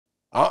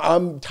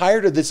I'm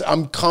tired of this.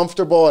 I'm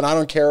comfortable and I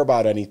don't care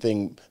about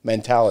anything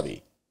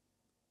mentality.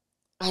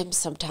 I'm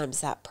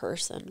sometimes that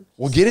person.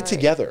 Well, get it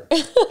together.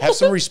 Have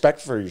some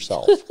respect for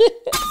yourself.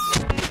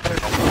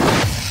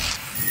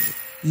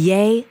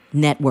 Yay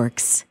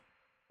Networks.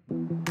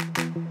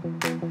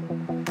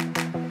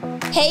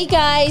 Hey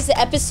guys,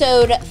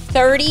 episode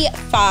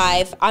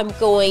 35. I'm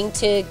going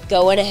to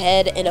go in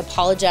ahead and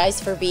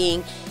apologize for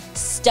being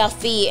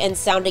stuffy and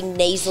sounding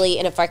nasally.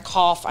 And if I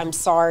cough, I'm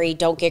sorry.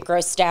 Don't get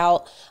grossed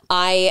out.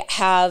 I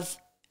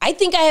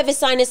think I have a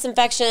sinus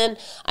infection.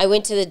 I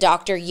went to the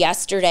doctor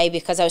yesterday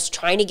because I was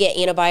trying to get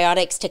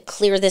antibiotics to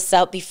clear this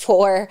up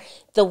before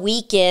the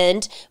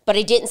weekend, but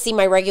I didn't see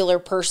my regular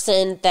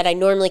person that I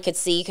normally could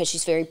see because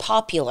she's very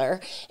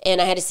popular.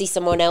 And I had to see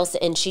someone else,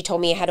 and she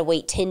told me I had to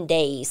wait 10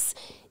 days.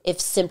 If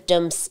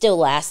symptoms still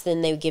last,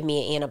 then they would give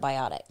me an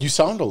antibiotic. You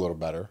sound a little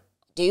better.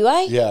 Do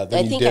I? Yeah,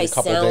 than you did a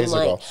couple of days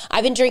ago.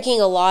 I've been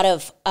drinking a lot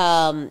of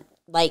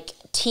like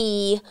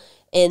tea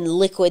and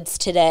liquids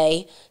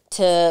today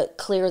to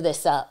clear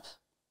this up.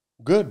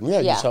 Good. Yeah,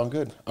 you sound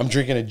good. I'm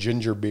drinking a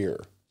ginger beer.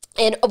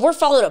 And we're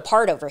falling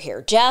apart over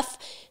here. Jeff,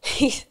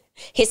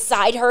 his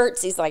side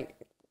hurts. He's like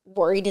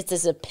worried it's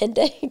his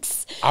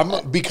appendix.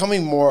 I'm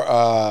becoming more...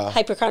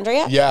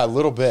 hypochondriac? Yeah, a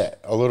little bit.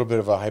 A little bit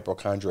of a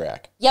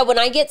hypochondriac. Yeah, when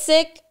I get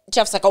sick,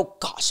 Jeff's like, oh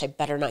gosh, I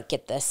better not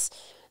get this.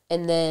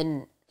 And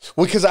then...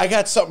 Well, because I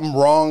got something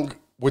wrong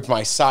with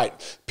my side.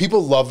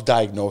 People love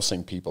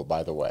diagnosing people,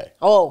 by the way.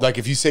 Oh. Like,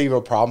 if you say you have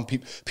a problem,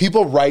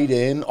 people write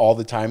in all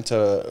the time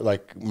to,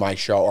 like,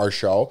 our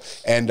show,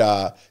 and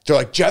they're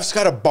like, Jeff's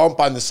got a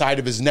bump on the side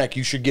of his neck.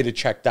 You should get it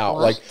checked out.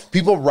 What? Like,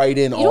 people write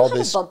in all this. You don't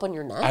have a bump on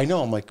your neck? I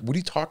know. I'm like, what are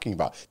you talking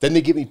about? Then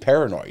they get me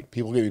paranoid.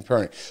 People get me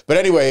paranoid. But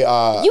anyway.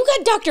 You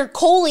got Dr.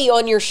 Coley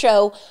on your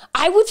show.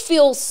 I would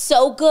feel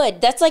so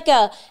good. That's like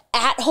a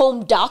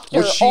at-home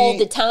doctor all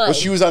the time. Well,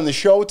 she was on the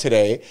show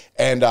today,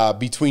 and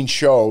between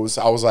shows,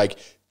 I was like,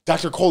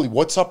 Dr. Coley,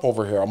 what's up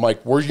over here? I'm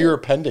like, where's your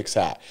appendix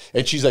at?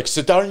 And she's like,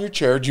 sit down in your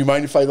chair. Do you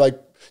mind if I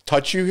like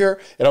touch you here?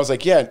 And I was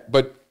like, yeah,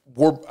 but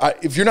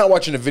if you're not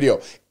watching the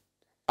video,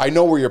 I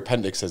know where your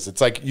appendix is.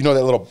 It's like, you know,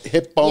 that little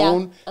hip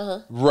bone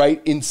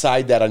right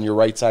inside that on your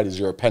right side is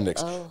your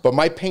appendix. Oh. But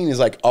my pain is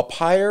like up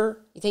higher.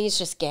 You think it's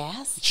just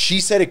gas?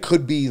 She said it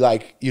could be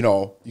like, you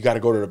know, you got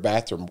to go to the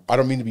bathroom. I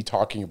don't mean to be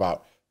talking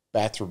about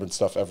bathroom and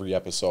stuff every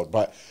episode,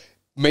 but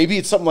maybe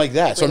it's something like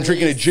that. So I'm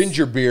drinking a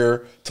ginger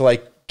beer to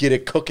like get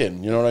it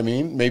cooking. You know what I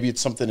mean? Maybe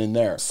it's something in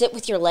there. Sit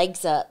with your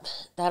legs up.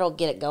 That'll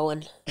get it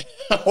going.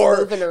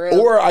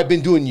 or I've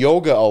been doing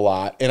yoga a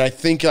lot, and I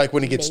think like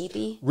when it gets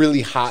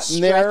really hot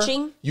in there,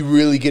 you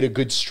really get a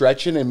good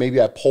stretching, and maybe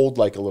I pulled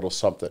like a little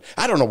something.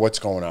 I don't know what's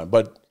going on,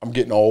 but I'm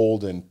getting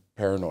old and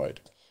paranoid.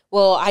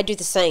 Well, I do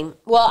the same.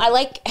 Well,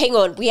 hang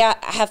on.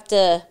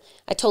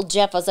 I told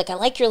Jeff, I was like, I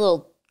like your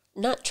little,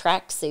 not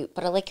tracksuit,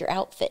 but I like your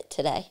outfit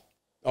today.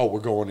 Oh,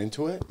 we're going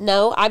into it?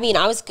 No, I mean,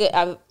 I was good.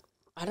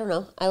 I don't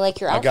know. I like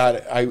your outfit. I got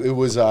it.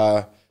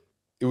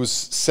 It was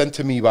sent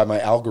to me by my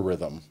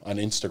algorithm on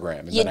Instagram.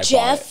 And then I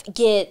Jeff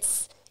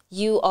gets,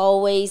 you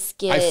always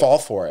get. I fall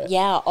for it.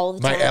 Yeah, all the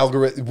time. My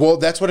algorithm. Well,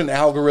 that's what an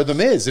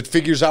algorithm is. It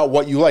figures out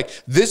what you like.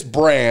 This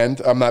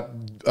brand, I'm not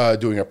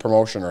doing a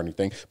promotion or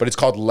anything, but it's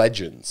called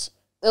Legends.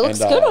 It looks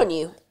good on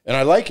you. And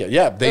I like it.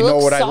 Yeah, they know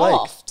what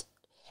soft.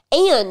 I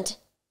like. And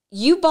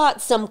you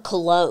bought some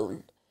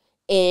cologne.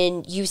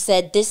 And you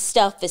said this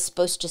stuff is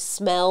supposed to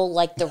smell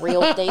like the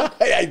real thing.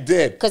 I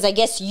did. Because I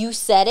guess you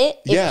said it.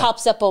 It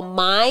pops up on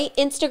my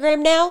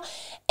Instagram now.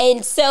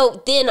 And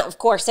so then, of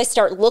course, I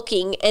start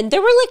looking. And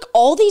there were like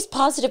all these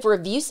positive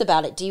reviews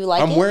about it. Do you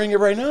like it? I'm wearing it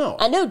right now.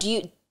 I know. Do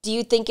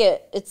you think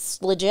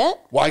it's legit?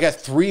 Well, I got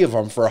 3 of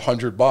them for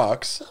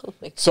 $100. Oh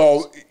my gosh.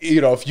 So,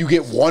 you know, if you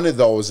get one of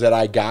those that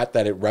I got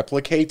that it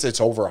replicates, it's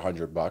over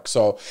 $100.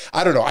 So,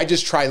 I don't know. I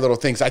just try little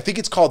things. I think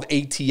it's called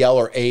ATL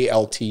or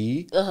ALT.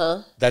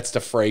 Uh-huh. That's the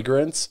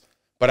fragrance.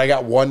 But I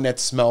got one that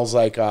smells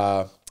like,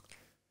 they're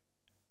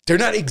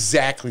not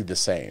exactly the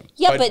same.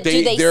 Yeah, but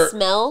do they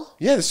smell?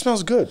 Yeah, it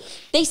smells good.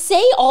 They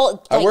say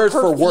all I wear it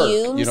for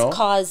work, you know?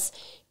 Cause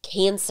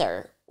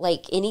cancer.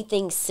 Like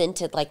anything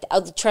scented, like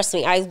trust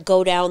me, I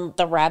go down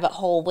the rabbit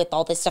hole with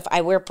all this stuff.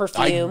 I wear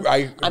perfume.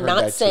 I'm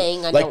not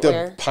saying I don't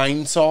wear like the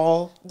Pine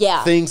Sol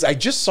things. I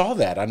just saw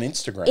that on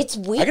Instagram. It's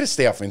weird. I got to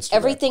stay off Instagram.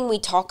 Everything we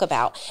talk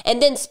about,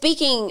 and then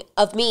speaking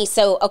of me,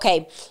 so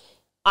okay,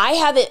 I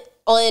have it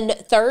on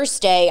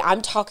Thursday.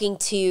 I'm talking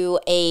to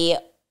a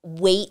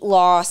weight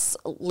loss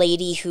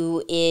lady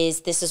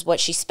this is what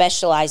she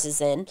specializes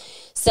in.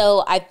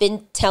 So I've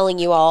been telling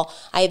you all,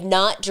 I have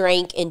not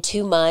drank in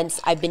 2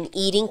 months. I've been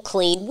eating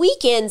clean.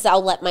 Weekends,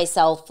 I'll let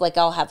myself, like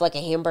I'll have like a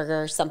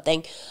hamburger or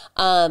something.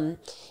 And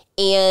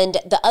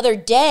the other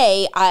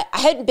day, I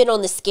hadn't been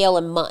on the scale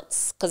in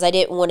months because I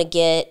didn't want to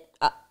get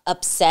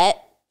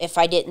upset if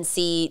I didn't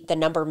see the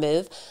number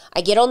move.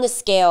 I get on the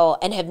scale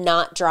and have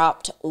not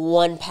dropped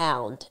 1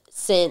 pound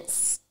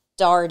since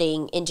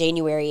starting in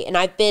January.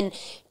 And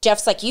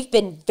Jeff's like, you've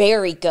been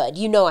very good.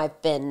 You know,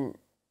 I've been.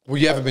 Well,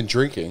 you haven't been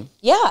drinking.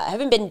 Yeah, I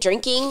haven't been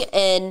drinking.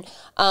 And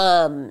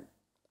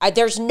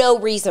there's no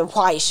reason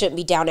why it shouldn't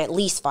be down at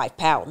least 5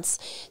 pounds.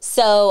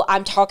 So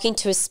I'm talking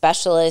to a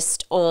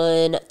specialist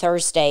on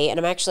Thursday, and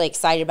I'm actually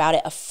excited about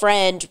it. A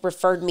friend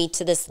referred me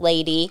to this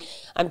lady.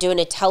 I'm doing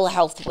a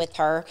telehealth with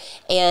her,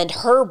 and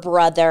her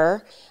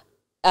brother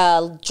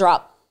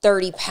dropped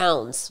 30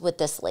 pounds with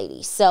this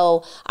lady.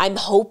 So I'm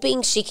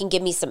hoping she can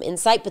give me some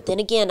insight. But then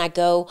again, I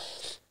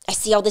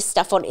see all this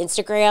stuff on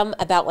Instagram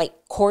about like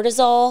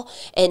cortisol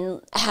and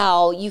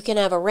how you can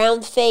have a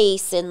round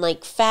face and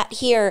like fat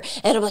here.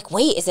 And I'm like,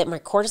 wait, is it my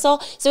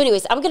cortisol? So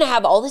anyways, I'm going to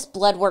have all this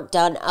blood work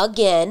done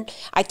again.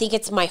 I think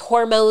it's my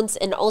hormones,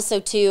 and also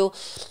too,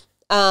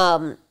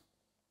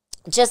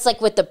 just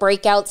like with the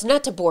breakouts,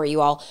 not to bore you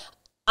all,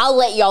 I'll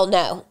let y'all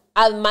know.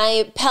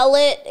 My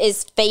pellet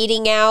is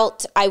fading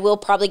out. I will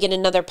probably get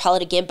another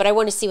pellet again, but I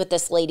want to see what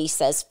this lady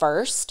says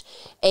first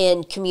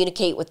and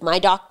communicate with my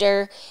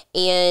doctor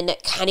and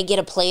kind of get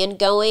a plan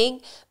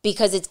going,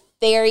 because it's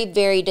very,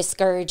 very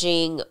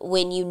discouraging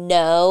when you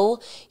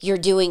know you're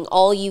doing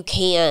all you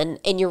can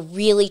and you're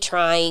really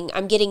trying.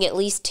 I'm getting at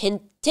least 10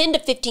 to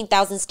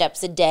 15,000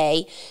 steps a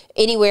day,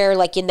 anywhere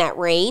like in that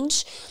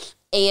range.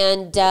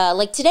 And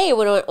like today I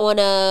went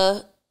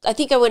on I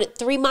think I went at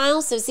 3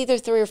 miles. It was either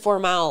 3 or 4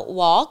 mile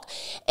walk.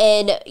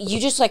 And you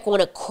just like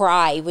want to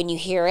cry when you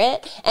hear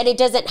it. And it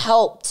doesn't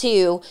help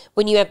too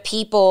when you have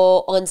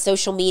people on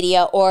social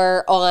media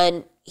or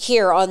on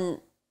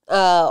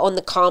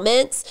the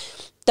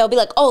comments. They'll be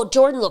like, oh,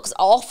 Jordan looks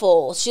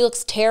awful. She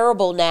looks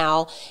terrible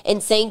now,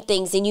 and saying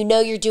things. And you know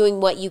you're doing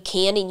what you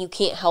can and you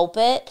can't help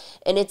it.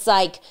 And it's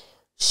like,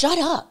 shut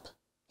up.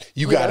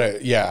 You gotta,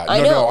 yeah.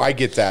 No, I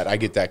get that. I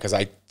get that because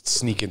I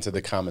sneak into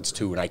the comments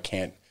too, and I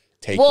can't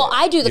take it.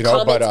 I do the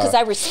comments because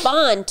I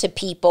respond to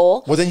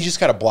people. Well, then you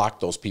just got to block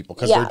those people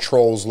because they're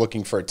trolls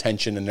looking for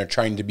attention, and they're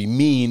trying to be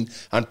mean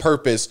on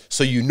purpose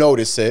so you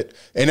notice it,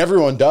 and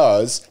everyone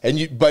does.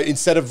 But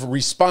instead of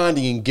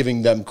responding and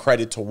giving them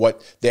credit to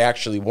what they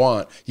actually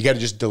want, you got to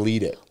just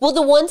delete it. Well,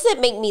 the ones that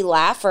make me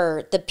laugh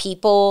are the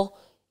people,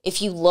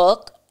 if you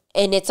look,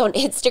 and it's on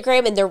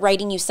Instagram, and they're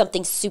writing you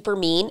something super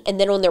mean,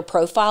 and then on their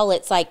profile,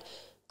 it's like,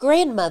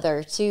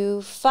 grandmother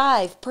to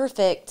 5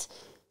 perfect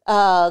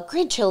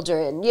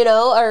grandchildren,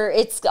 or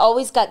it's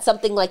always got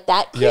something like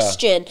that,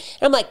 Christian.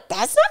 And I'm like,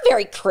 that's not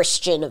very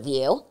Christian of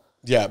you.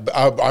 Yeah, but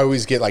I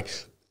always get like,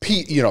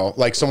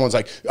 like someone's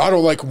like, I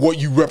don't like what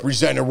you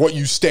represent or what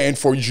you stand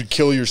for. You should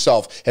kill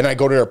yourself. And I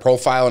go to their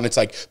profile and it's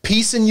like,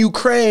 peace in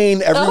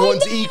Ukraine.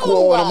 Everyone's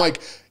equal. And I'm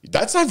like,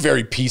 that's not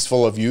very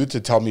peaceful of you to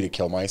tell me to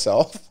kill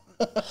myself.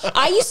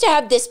 I used to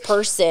have this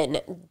person.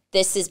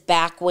 This is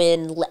back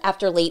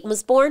after Leighton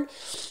was born.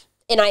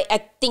 And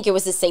I think it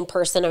was the same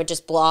person. I would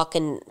just block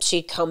and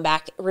she'd come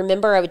back.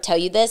 Remember, I would tell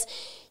you this.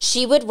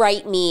 She would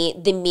write me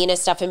the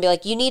meanest stuff and be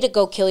like, you need to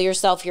go kill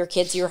yourself.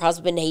 Your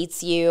husband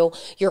hates you.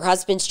 Your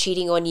husband's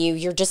cheating on you.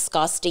 You're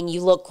disgusting. You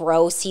look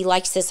gross. He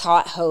likes his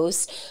hot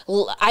host.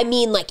 I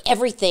mean, like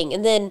everything.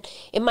 And then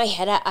in my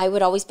head, I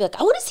would always be like,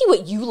 I want to see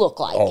what you look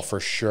like. Oh, for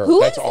sure.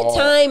 Who has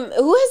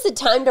the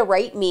time to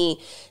write me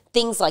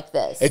things like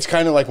this? It's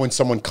kind of like when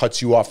someone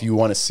cuts you off, you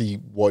want to see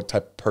what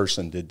type of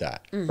person did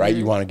that, right?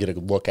 You want to get a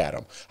look at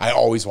them. I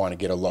always want to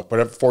get a look, but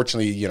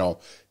unfortunately,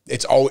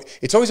 it's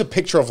always a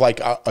picture of like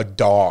a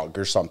dog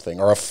or something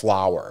or a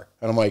flower,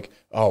 and I'm like,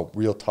 oh,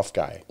 real tough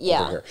guy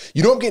over here.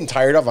 You know what I'm getting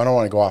tired of? I don't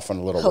want to go off on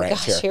a little rant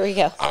here. Here we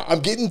go.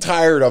 I'm getting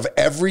tired of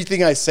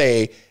everything I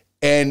say.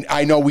 And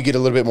I know we get a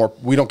little bit more,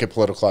 we don't get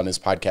political on this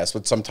podcast,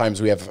 but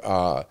sometimes we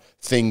have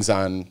things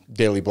on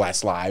Daily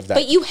Blast Live that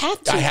but you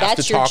have to.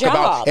 That's your job.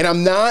 About. And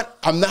I'm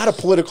not a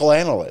political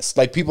analyst.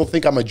 Like people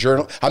think I'm a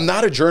journalist. I'm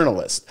not a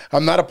journalist.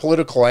 I'm not a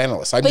political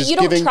analyst. But you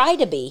don't try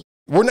to be.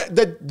 We're not,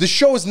 the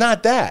show is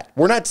not that.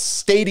 We're not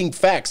stating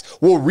facts.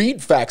 We'll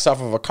read facts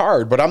off of a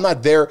card, but I'm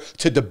not there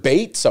to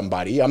debate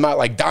somebody. I'm not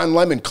like, Don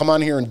Lemon, come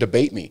on here and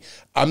debate me.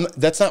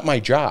 That's not my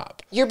job.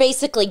 You're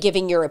basically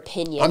giving your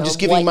opinion. I'm just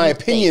giving my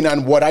opinion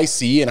on what I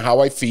see and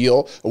how I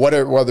feel,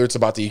 whether it's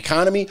about the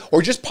economy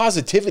or just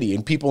positivity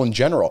and people in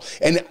general.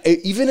 And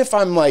even if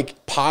I'm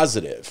like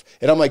positive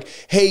and I'm like,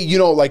 hey,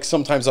 like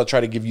sometimes I'll try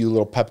to give you a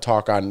little pep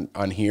talk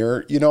on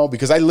here,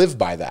 because I live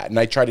by that. And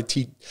I try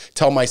to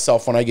tell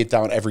myself when I get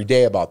down every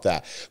day about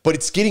that. But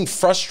it's getting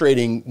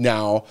frustrating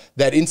now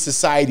that in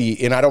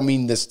society, and I don't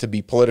mean this to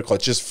be political,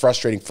 it's just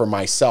frustrating for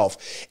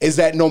myself, is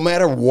that no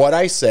matter what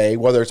I say,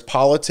 whether it's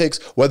politics,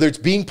 whether it's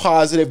being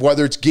positive,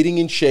 whether it's getting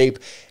in shape,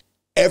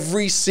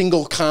 every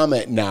single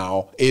comment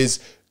now is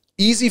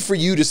easy for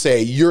you to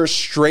say you're a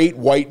straight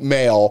white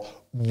male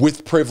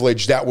with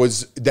privilege that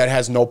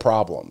has no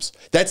problems.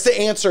 That's the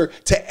answer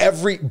to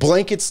every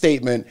blanket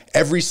statement.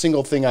 Every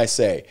single thing I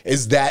say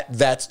is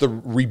that's the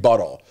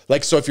rebuttal.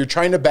 Like, so if you're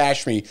trying to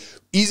bash me,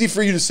 easy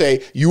for you to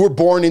say you were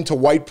born into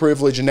white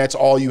privilege and that's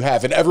all you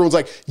have. And everyone's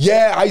like,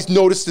 yeah, I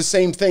noticed the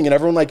same thing. And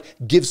everyone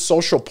like gives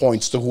social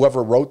points to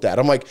whoever wrote that.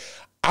 I'm like,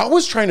 I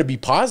was trying to be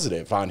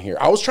positive on here.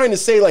 I was trying to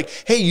say like,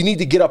 hey, you need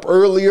to get up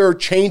earlier,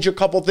 change a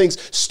couple things,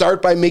 start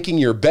by making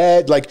your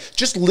bed, like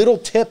just little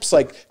tips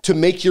like to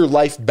make your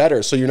life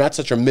better so you're not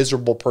such a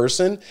miserable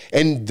person.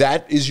 And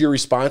that is your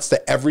response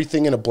to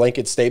everything in a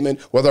blanket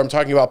statement, whether I'm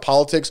talking about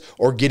politics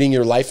or getting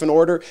your life in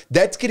order.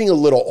 That's getting a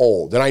little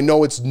old. And I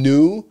know it's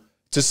new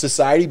to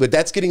society, but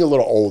that's getting a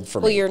little old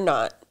for me. Well, you're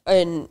not.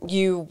 And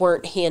you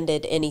weren't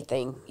handed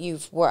anything.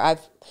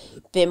 I've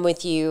been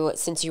with you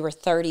since you were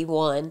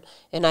 31,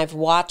 and I've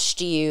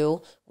watched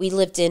you. We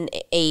lived in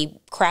a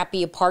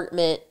crappy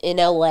apartment in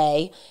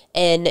LA,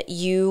 and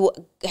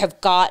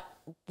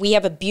we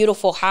have a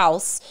beautiful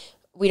house.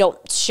 We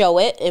don't show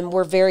it, and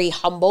we're very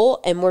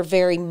humble, and we're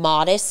very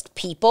modest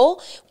people.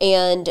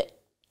 And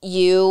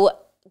you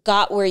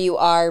got where you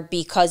are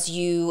because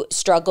you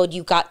struggled.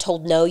 You got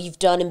told no. You've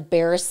done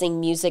embarrassing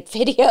music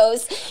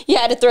videos. You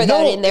had to throw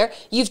that in there.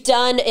 You've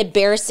done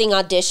embarrassing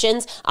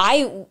auditions.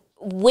 I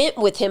went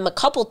with him a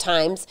couple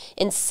times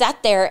and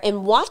sat there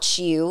and watched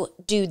you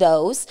do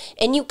those,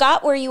 and you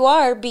got where you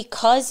are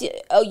because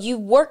you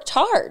worked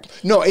hard.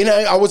 No, and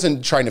I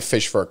wasn't trying to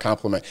fish for a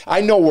compliment.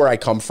 I know where I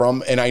come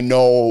from, and I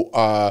know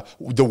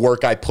the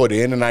work I put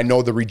in, and I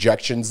know the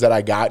rejections that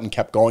I got and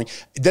kept going.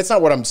 That's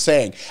not what I'm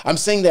saying. I'm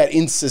saying that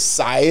in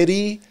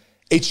society,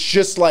 it's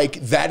just like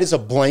that is a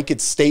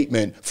blanket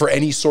statement for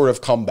any sort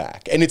of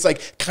comeback. And it's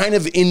like kind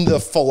of in the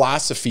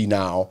philosophy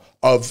now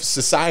of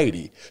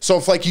society. So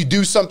if like you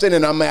do something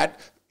and I'm at,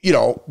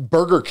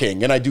 Burger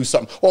King and I do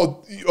something,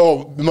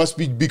 oh, it must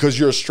be because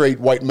you're a straight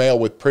white male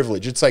with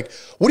privilege. It's like,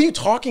 what are you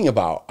talking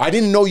about? I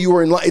didn't know you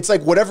were in line. It's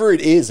like whatever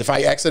it is, if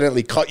I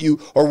accidentally cut you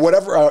or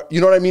whatever,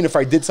 you know what I mean? If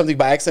I did something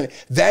by accident,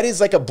 that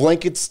is like a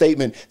blanket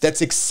statement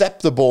that's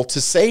acceptable to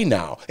say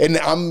now. And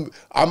I'm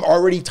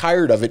already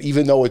tired of it,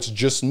 even though it's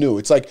just new.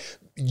 It's like,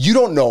 you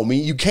don't know me.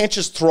 You can't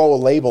just throw a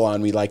label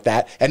on me like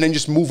that and then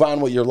just move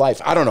on with your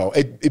life. I don't know.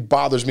 It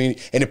bothers me,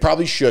 and it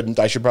probably shouldn't.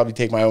 I should probably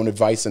take my own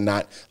advice and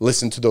not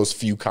listen to those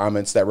few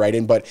comments that write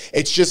in. But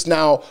it's just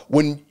now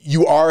when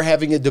you are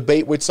having a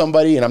debate with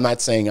somebody, and I'm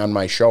not saying on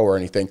my show or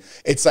anything,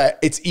 it's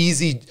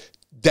easy.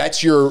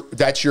 That's your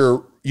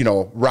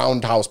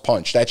roundhouse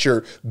punch. That's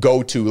your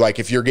go-to. Like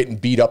if you're getting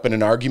beat up in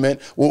an argument,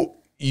 well,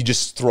 you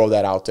just throw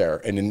that out there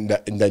and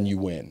then you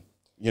win.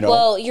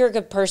 Well, you're a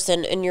good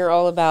person, and you're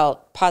all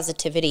about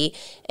positivity,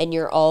 and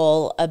you're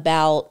all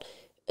about,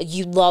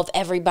 you love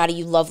everybody.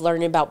 You love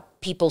learning about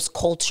people's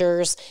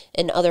cultures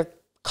and other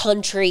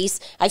countries.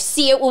 I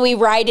see it when we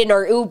ride in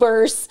our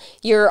Ubers.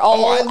 You're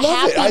all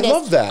happiness. I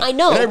love that. I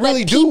know, and I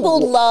really but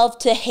people love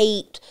to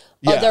hate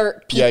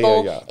other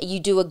people. Yeah. You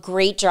do a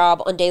great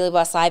job on Daily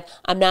Blast Live.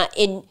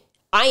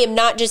 I am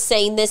not just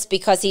saying this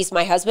because he's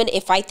my husband.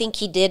 If I think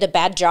he did a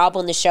bad job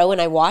on the show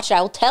and I watch,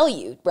 I'll tell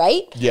you,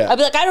 right? Yeah. I'll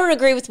be like, I don't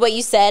agree with what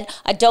you said.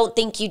 I don't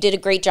think you did a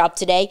great job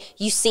today.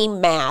 You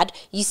seem mad.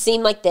 You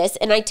seem like this.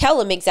 And I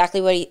tell him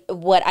exactly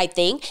what I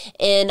think.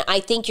 And I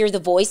think you're the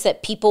voice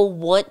that people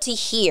want to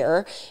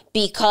hear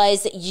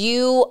because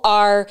you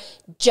are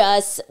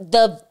just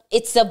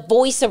it's the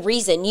voice of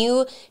reason.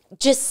 You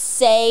just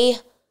say,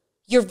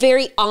 you're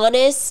very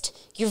honest.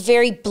 You're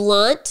very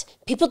blunt.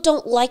 People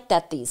don't like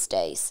that these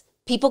days.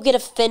 People get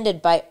offended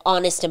by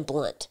honest and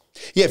blunt.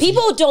 Yeah,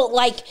 people don't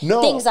like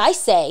things I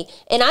say.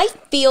 And I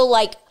feel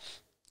like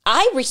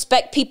I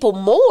respect people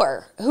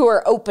more who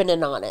are open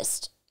and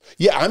honest.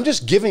 Yeah, I'm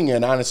just giving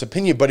an honest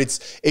opinion, but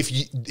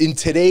in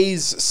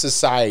today's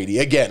society,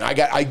 again,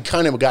 I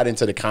kind of got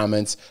into the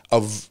comments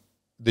of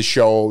the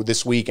show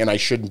this week, and I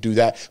shouldn't do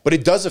that, but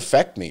it does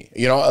affect me.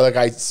 Like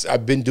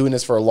I've been doing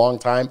this for a long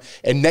time,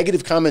 and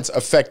negative comments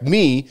affect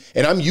me,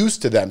 and I'm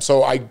used to them.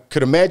 So I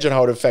could imagine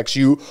how it affects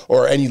you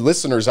or any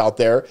listeners out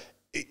there.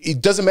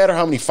 It doesn't matter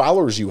how many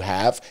followers you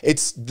have.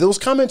 Those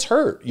comments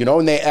hurt,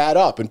 and they add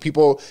up, and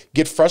people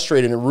get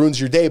frustrated, and it ruins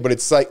your day. But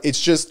it's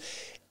just,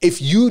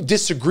 if you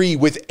disagree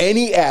with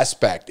any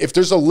aspect, if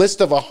there's a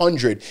list of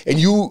 100 and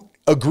you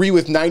agree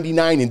with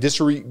 99 and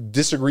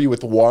disagree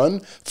with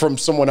one from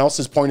someone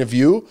else's point of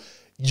view,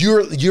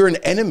 you're an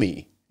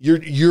enemy.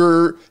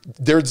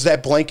 There's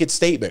that blanket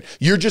statement.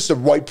 You're just a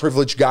white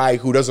privileged guy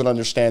who doesn't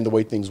understand the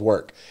way things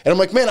work. And I'm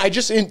like, man, I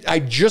just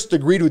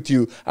agreed with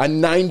you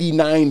on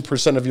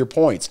 99% of your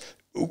points.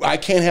 I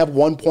can't have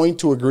 1 point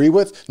to agree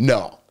with?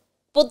 No.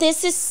 Well,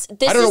 this is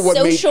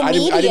social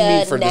media. I didn't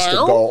mean for this to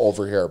go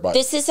over here, but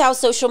this is how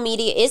social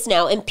media is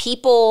now, and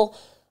people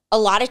a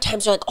lot of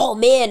times are like, oh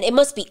man, it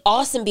must be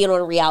awesome being on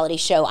a reality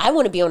show. I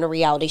want to be on a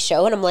reality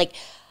show. And I'm like,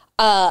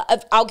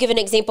 I'll give an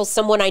example.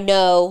 Someone I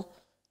know,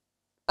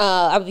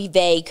 I'll be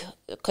vague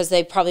because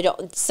they probably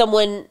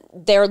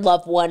don't, their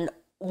loved one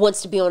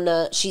wants to be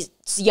she's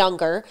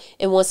younger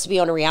and wants to be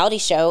on a reality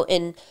show.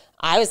 And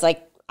I was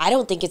like, I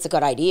don't think it's a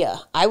good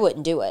idea. I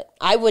wouldn't do it.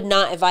 I would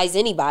not advise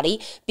anybody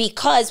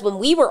because when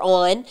we were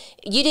on,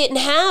 you didn't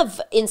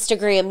have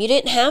Instagram, you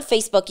didn't have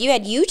Facebook, you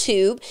had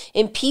YouTube,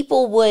 and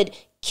people would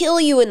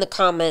kill you in the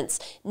comments.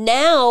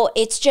 Now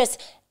it's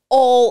just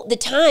all the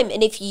time.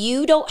 And if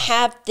you don't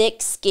have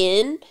thick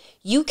skin,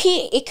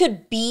 it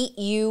could beat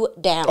you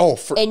down.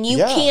 And you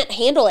yeah. can't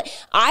handle it.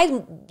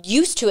 I'm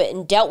used to it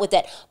and dealt with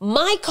it.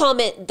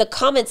 The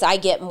comments I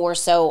get more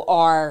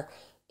so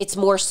it's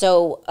more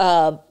so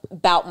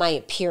about my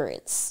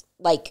appearance.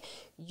 Like,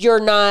 you're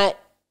not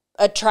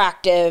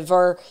attractive,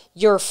 or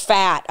you're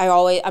fat. I've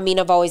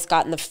always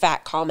gotten the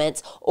fat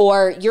comments,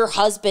 or your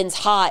husband's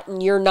hot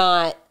and you're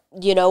not,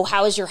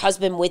 how is your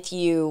husband with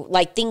you?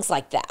 Like, things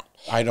like that.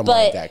 I don't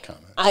mind that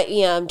comment.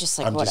 I'm just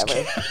like,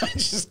 whatever. I'm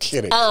just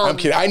kidding. I'm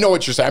kidding. I know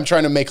what you're saying. I'm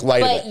trying to make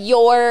light of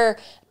it.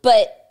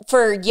 But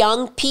for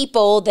young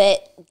people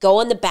that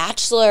go on The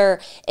Bachelor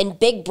and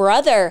Big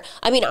Brother,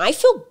 I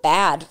feel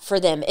bad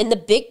for them. And the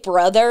Big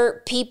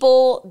Brother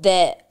people,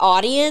 the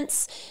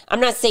audience,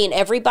 I'm not saying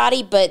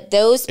everybody, but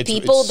those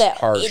people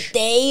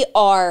they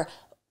are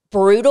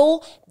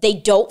brutal. They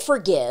don't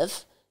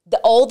forgive.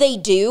 All they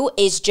do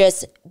is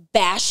just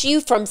bash you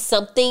from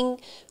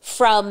something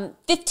from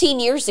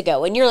 15 years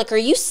ago. And you're like, are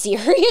you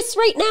serious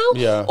right now?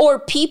 Yeah. Or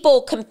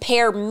people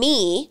compare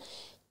me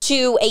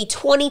to a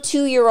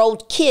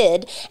 22-year-old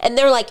kid, and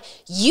they're like,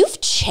 you've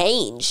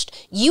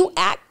changed. You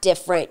act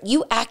different.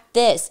 You act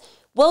this.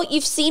 Well,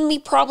 you've seen me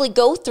probably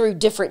go through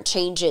different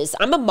changes.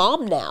 I'm a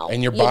mom now.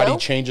 And your body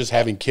changes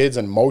having kids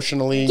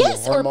emotionally.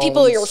 Yes, or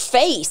people your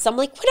face. I'm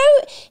like,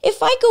 if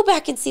I go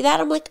back and see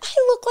that, I'm like, I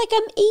look like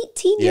I'm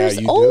 18 years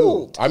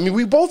old. Do.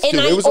 We both do.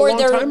 It was a long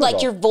time ago.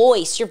 Like, your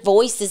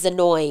voice is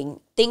annoying.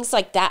 Things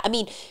like that.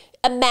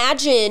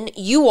 Imagine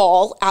you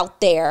all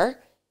out there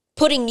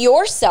putting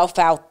yourself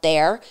out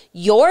there,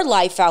 your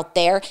life out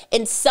there,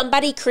 and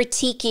somebody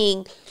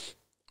critiquing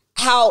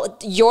how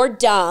you're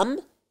dumb,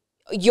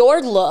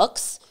 your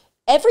looks,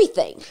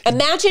 everything.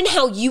 Imagine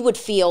how you would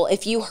feel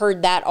if you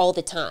heard that all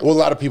the time. Well, a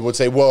lot of people would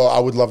say, well, I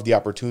would love the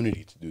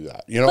opportunity to do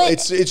that.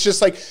 It's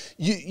just like,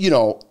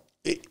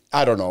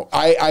 I don't know.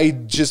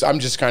 I'm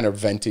just kind of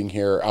venting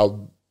here.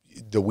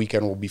 The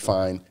weekend will be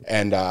fine,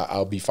 and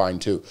I'll be fine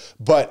too.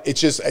 But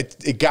it's just,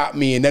 it got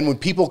me. And then when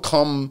people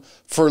come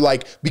for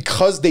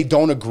because they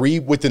don't agree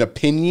with an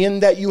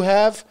opinion that you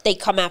have, they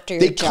come after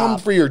your job. They come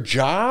for your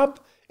job.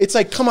 It's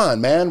like, come on,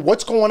 man,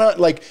 what's going on?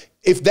 Like,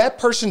 if that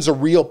person's a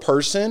real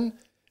person,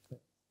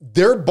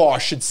 their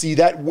boss should see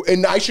that,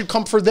 and I should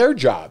come for their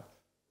job.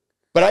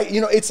 But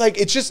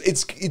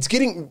it's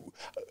getting,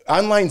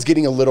 online's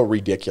getting a little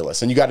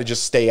ridiculous, and you got to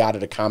just stay out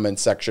of the comment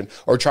section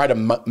or try to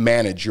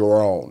manage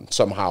your own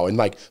somehow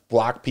and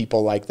block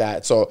people like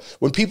that. So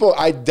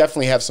I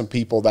definitely have some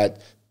people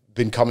that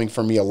been coming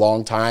for me a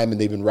long time, and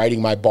they've been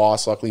writing my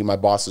boss. Luckily, my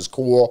boss is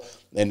cool,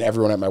 and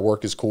everyone at my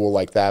work is cool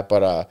like that.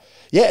 But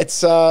it's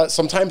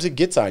sometimes it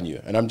gets on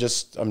you, and I'm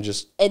just.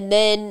 And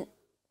then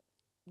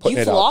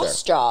you've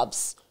lost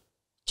jobs.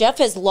 Jeff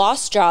has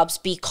lost jobs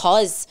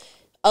because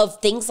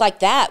of things like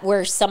that,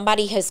 where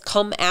somebody has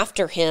come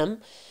after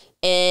him,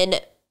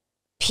 and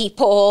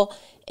people,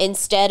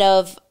 instead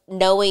of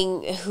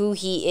knowing who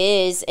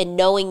he is and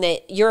knowing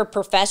that you're a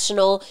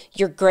professional,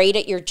 you're great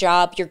at your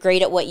job, you're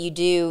great at what you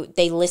do,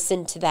 they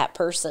listen to that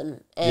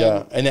person,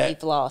 and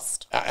you've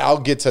lost. I'll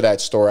get to that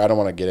story. I don't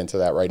want to get into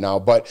that right now,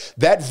 but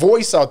that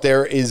voice out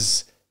there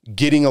is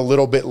getting a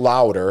little bit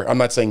louder. I'm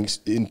not saying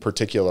in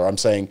particular, I'm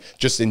saying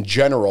just in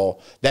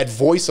general, that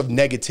voice of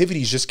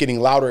negativity is just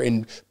getting louder,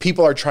 and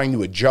people are trying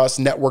to adjust.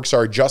 Networks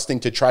are adjusting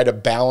to try to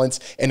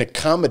balance and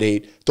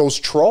accommodate those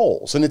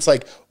trolls. And it's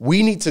like,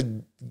 we need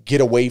to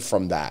get away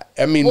from that.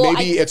 Maybe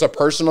it's a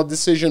personal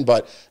decision,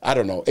 but I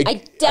don't know.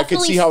 I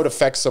could see how it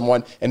affects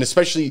someone, and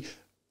especially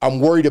I'm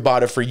worried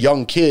about it for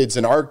young kids,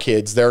 and our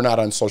kids, they're not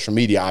on social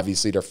media.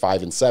 Obviously, they're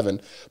 5 and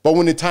 7. But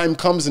when the time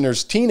comes and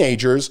there's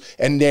teenagers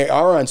and they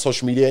are on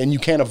social media and you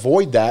can't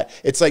avoid that,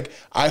 it's like,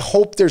 I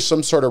hope there's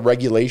some sort of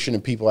regulation,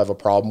 and people have a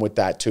problem with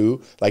that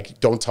too. Like,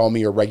 don't tell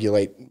me or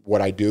regulate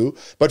what I do.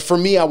 But for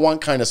me, I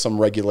want kind of some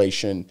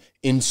regulation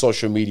in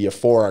social media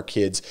for our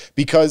kids,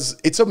 because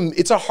it's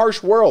a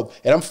harsh world,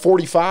 and I'm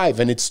 45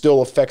 and it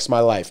still affects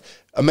my life.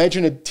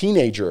 Imagine a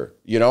teenager,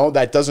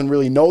 that doesn't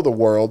really know the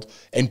world,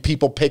 and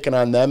people picking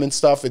on them and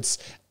stuff.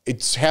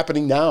 It's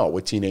happening now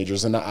with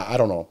teenagers, and I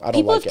don't know. I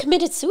don't people like it. People have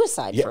committed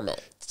suicide from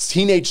it.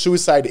 Teenage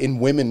suicide in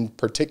women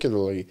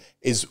particularly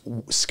is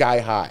sky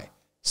high.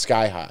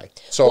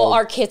 So,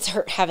 our kids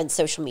aren't having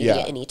social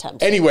media anytime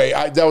soon. Anyway,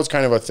 that was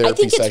kind of a therapy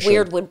session. I think it's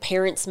weird when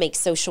parents make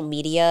social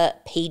media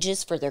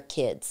pages for their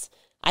kids.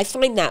 I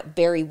find that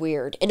very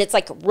weird. And it's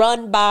like,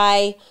 run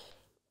by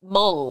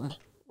mom,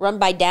 run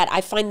by dad. I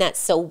find that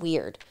so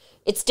weird.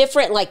 It's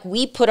different. Like,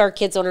 we put our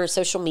kids on our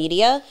social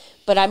media,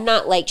 but I'm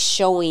not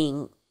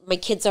showing, my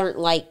kids aren't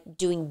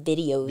doing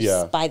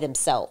videos by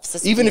themselves.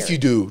 It's Even weird. if you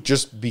do,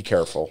 just be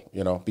careful,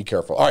 be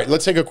careful. All right,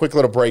 let's take a quick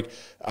little break.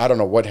 I don't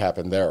know what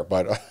happened there,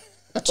 but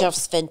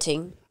Jeff's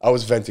venting. I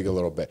was venting a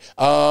little bit.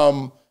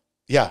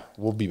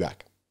 We'll be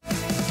back.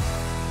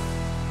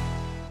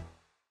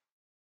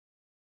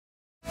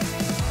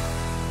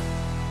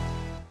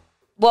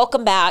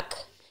 Welcome back.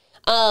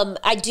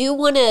 I do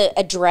want to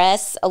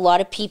address, a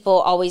lot of people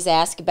always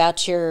ask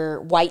about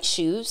your white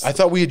shoes. I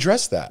thought we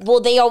addressed that. Well,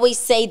 they always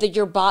say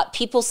that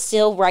people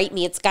still write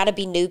me. It's got to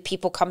be new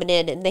people coming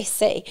in, and they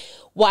say,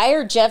 why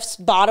are Jeff's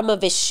bottom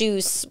of his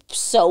shoes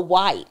so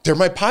white? They're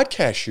my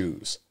podcast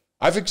shoes.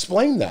 I've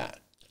explained that.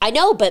 I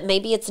know, but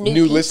maybe it's new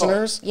people.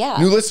 Listeners? Yeah.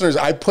 New listeners,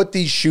 I put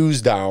these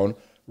shoes down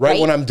right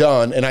when I'm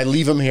done, and I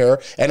leave them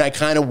here, and I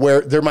kind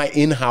of they're my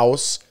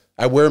in-house.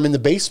 I wear them in the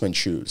basement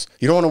shoes.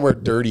 You don't want to wear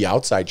dirty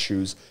outside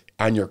shoes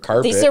on your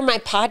carpet. These are my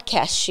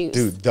podcast shoes.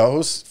 Dude,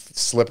 those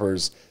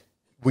slippers,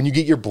 when you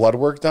get your blood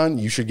work done,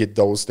 you should get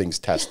those things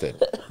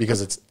tested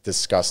because it's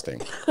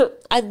disgusting.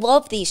 I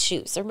love these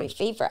shoes. They're my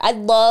favorite. I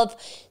love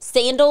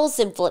sandals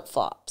and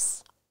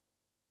flip-flops.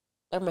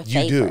 They're my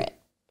favorite.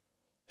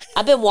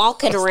 I've been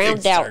walking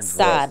around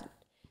outside.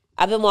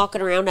 I've been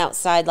walking around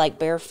outside like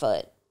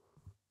barefoot,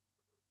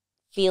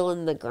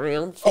 feeling the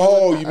ground.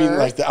 Oh, you mean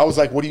like that? I was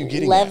like, what are you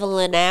getting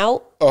leveling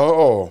out.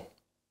 Oh.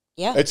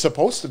 Yeah. It's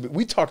supposed to be.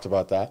 We talked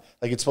about that.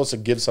 Like it's supposed to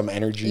give some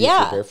energy if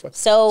yeah. you're barefoot.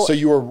 So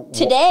you were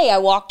today I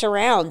walked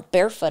around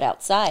barefoot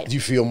outside. Do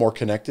you feel more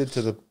connected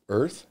to the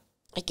earth?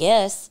 I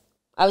guess.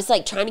 I was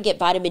like trying to get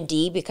vitamin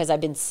D because I've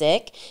been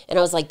sick, and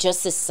I was like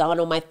just the sun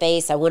on my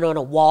face. I went on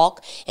a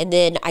walk, and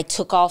then I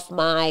took off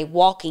my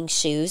walking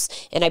shoes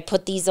and I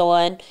put these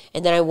on,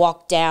 and then I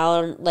walked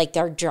down like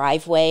our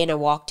driveway and I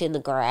walked in the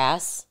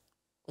grass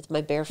with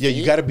my bare feet. Yeah,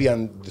 you got to be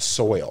on the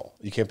soil.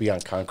 You can't be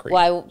on concrete.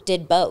 Well, I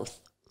did both.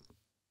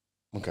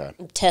 Okay.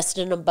 I'm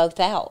testing them both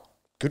out.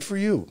 Good for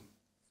you.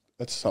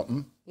 That's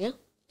something. Yeah.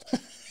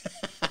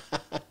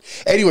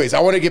 Anyways, I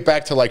want to get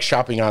back to like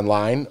shopping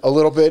online a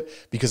little bit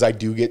because I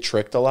do get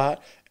tricked a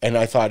lot. And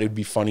I thought it'd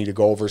be funny to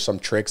go over some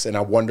tricks, and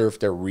I wonder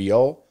if they're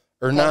real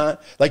or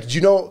not. Like, do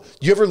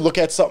you ever look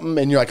at something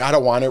and you're like, I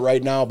don't want it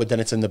right now, but then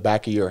it's in the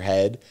back of your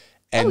head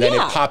and then it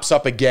pops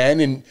up again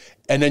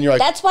and then you're like,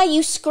 that's why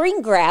you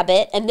screen grab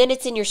it, and then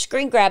it's in your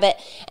screen grab it,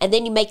 and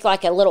then you make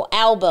like a little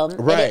album.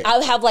 Right.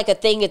 I'll have like a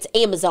thing, it's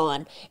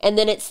Amazon, and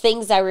then it's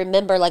things I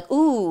remember, like,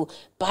 ooh,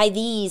 buy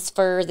these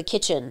for the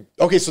kitchen.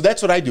 Okay, so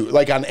that's what I do.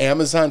 Like on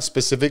Amazon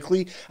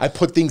specifically, I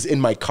put things in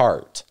my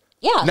cart.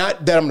 Yeah.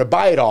 Not that I'm going to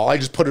buy it all. I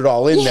just put it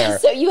all in there.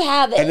 So you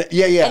have it. And,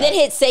 yeah. And then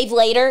hit save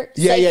later.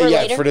 Yeah, save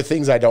later. For the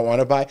things I don't want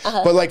to buy.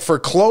 But like for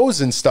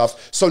clothes and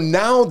stuff. So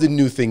now the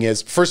new thing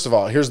is, first of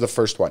all, here's the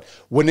first one.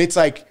 When it's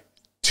like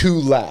 2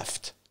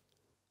 left.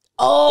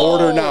 Oh.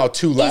 Order now,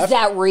 2 left. Is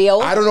that real?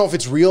 I don't know if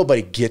it's real, but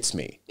it gets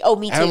me. Oh,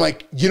 me too. And I'm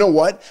like, you know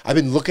what? I've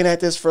been looking at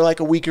this for like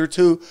a week or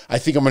two. I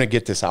think I'm going to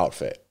get this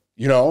outfit,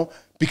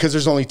 because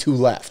there's only 2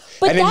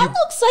 left. But and that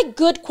looks like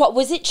good quality.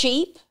 Was it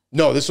cheap?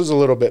 No, this was a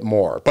little bit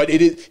more, but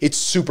it's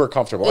super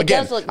comfortable.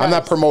 Again, I'm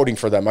not promoting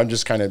for them. I'm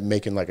just kind of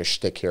making like a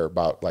shtick here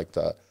about like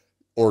the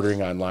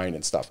ordering online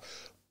and stuff.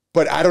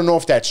 But I don't know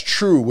if that's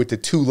true with the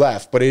 2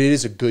 left, but it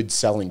is a good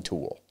selling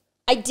tool.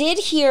 I did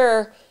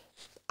hear,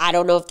 I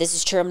don't know if this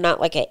is true. I'm not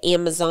like an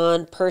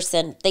Amazon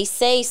person. They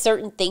say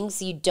certain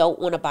things you don't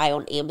want to buy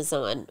on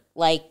Amazon,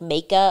 like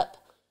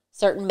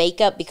certain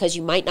makeup, because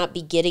you might not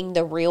be getting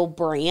the real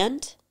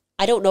brand.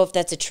 I don't know if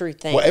that's a true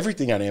thing. Well,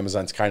 everything on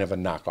Amazon's kind of a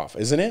knockoff,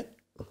 isn't it?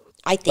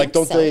 I think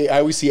so. I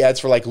always see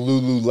ads for like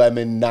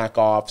Lululemon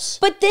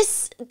knockoffs. But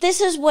this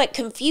is what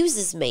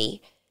confuses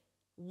me.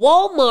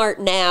 Walmart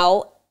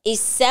now is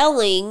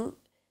selling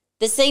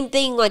the same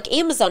thing like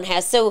Amazon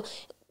has. So,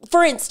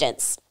 for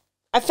instance,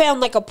 I found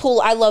like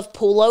I love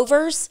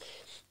pullovers,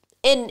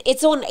 and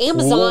it's on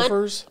Amazon.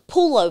 Pullovers?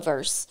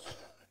 Pullovers.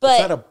 But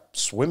it's not a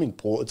swimming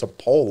pool, it's a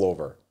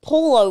pullover.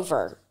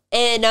 Pullover.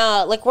 And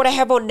like what I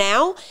have on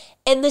now,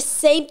 and the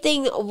same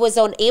thing was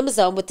on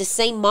Amazon with the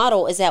same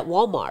model as at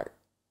Walmart.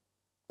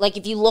 Like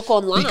if you look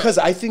online. Because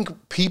I think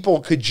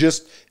people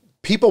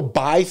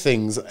buy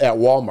things at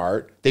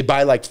Walmart. They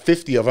buy like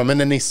 50 of them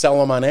and then they sell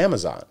them on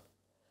Amazon.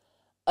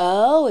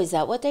 Oh, is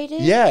that what they do?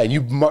 Yeah, and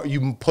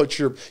you put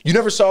you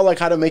never saw like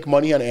how to make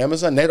money on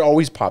Amazon? That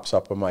always pops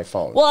up on my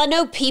phone. Well, I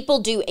know people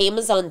do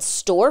Amazon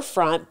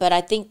storefront, but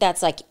I think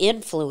that's like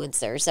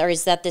influencers. Or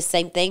is that the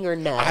same thing or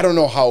no? I don't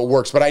know how it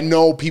works, but I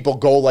know people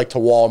go like to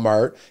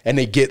Walmart and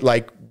they get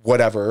like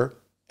whatever.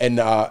 And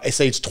I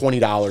say it's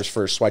 $20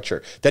 for a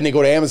sweatshirt. Then they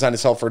go to Amazon and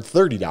sell for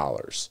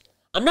 $30.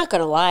 I'm not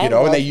going to lie.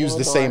 And they use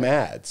the same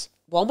ads.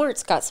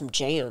 Walmart's got some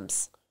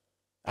jams.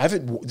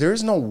 There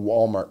is no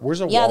Walmart.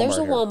 Where's a Walmart? Yeah, there's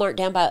a Walmart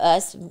down by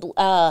us.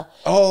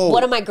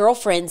 One of my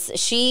girlfriends,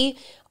 she's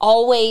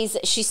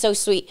so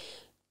sweet.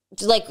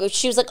 Like,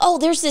 she was like, oh,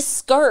 there's this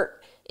skirt.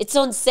 It's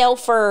on sale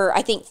for,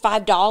 I think,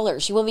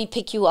 $5. You want me to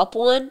pick you up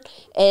one?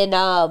 And,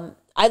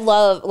 I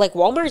love, like,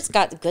 Walmart's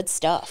got good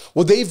stuff.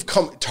 Well, they've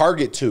come,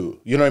 Target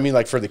too. You know what I mean?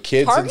 Like for the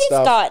kids and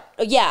stuff.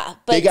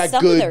 But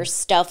some of their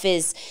stuff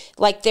is,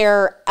 like,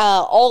 they're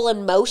all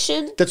in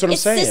motion. That's what I'm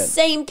saying. It's the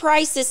same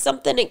price as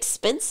something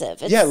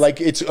expensive.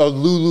 Like it's a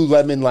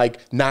Lululemon,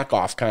 like,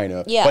 knockoff kind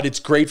of. Yeah. But it's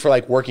great for,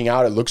 like, working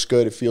out. It looks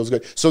good. It feels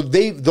good. So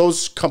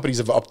those companies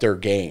have upped their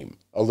game.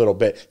 a little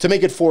bit to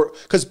make it for,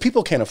 because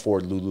people can't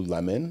afford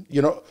Lululemon,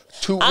 you know,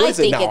 what is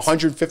it now?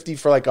 150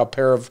 for like a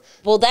pair of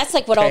Well, that's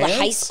like what all the pants?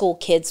 high school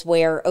kids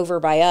wear over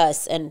by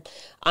us. And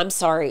I'm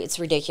sorry, it's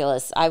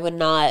ridiculous. I would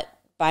not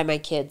buy my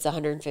kids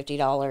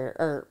 $150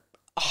 or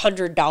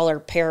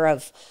 $100 pair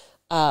of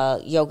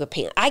yoga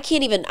pants. I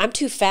can't even, I'm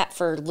too fat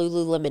for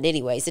Lululemon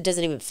anyways. It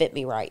doesn't even fit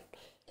me right.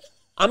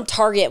 I'm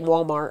Target and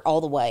Walmart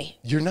all the way.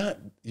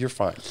 You're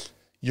fine.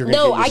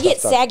 No, I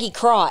get saggy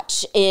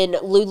crotch in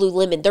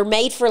Lululemon. They're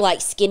made for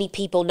like skinny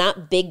people,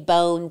 not big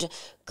boned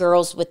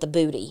girls with the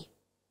booty.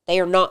 They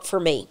are not for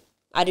me.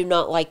 I do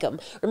not like them.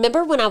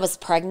 Remember when I was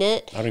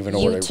pregnant? I don't even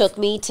know you where took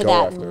me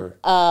to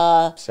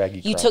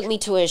saggy you crotch. took me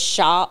to a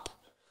shop.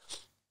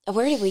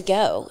 Where did we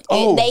go?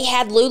 Oh. And they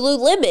had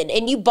Lululemon,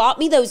 and you bought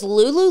me those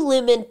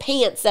Lululemon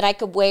pants that I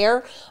could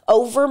wear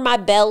over my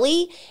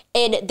belly,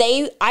 and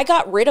I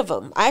got rid of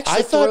them. I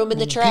actually threw them in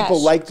the trash.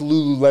 People liked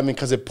Lululemon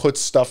because it puts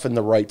stuff in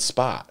the right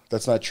spot.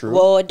 That's not true.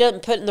 Well, it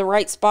doesn't put in the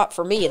right spot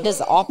for me. It does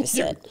the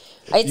opposite.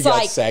 It's you got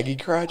like saggy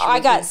crotch.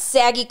 I got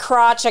saggy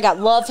crotch. I got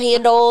love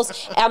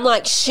handles. I'm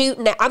like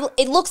shooting.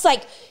 It looks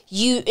like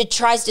it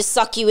tries to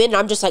suck you in. And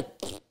I'm just like.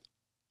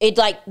 It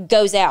like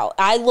goes out.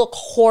 I look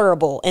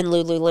horrible in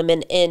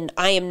Lululemon, and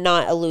I am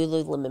not a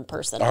Lululemon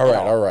person.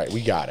 All right.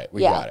 We got it.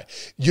 Got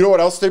it. You know what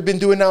else they've been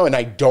doing now, and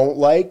I don't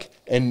like,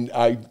 and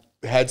I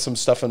had some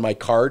stuff in my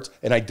cart,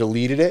 and I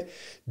deleted it.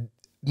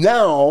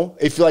 Now,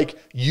 if like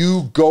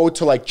you go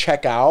to like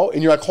check out,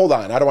 and you're like, hold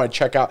on, I don't want to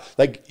check out.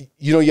 Like,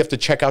 you know, you have to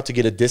check out to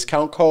get a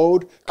discount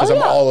code, because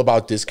I'm all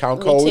about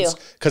discount codes.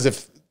 Because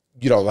if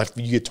like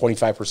you get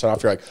 25%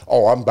 off, you're like,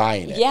 oh, I'm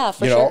buying it. Yeah,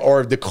 for sure. sure. Or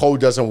if the code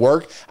doesn't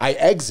work, I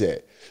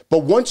exit.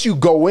 But once you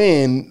go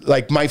in,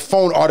 like my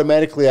phone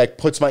automatically like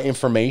puts my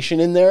information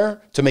in there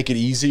to make it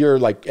easier,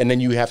 like, and then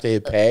you have to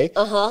hit pay.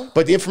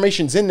 But the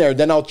information's in there.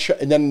 Then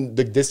and then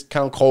the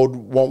discount code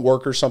won't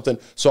work or something.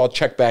 So I'll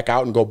check back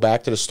out and go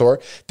back to the store.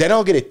 Then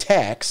I'll get a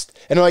text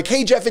and they're like,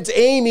 "Hey Jeff, it's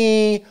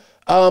Amy.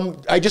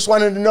 I just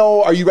wanted to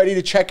know, are you ready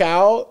to check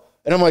out?"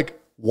 And I'm like,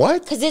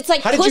 "What?" Because it's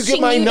like, how did you get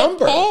my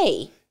number? To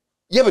pay.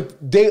 Yeah,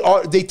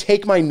 but they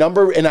take my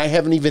number and I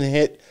haven't even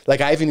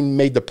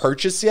made the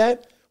purchase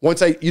yet.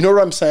 You know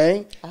what I'm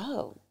saying?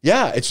 Oh.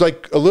 Yeah, it's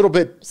like a little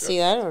bit.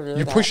 See, I don't know.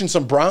 You're pushing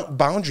some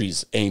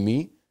boundaries,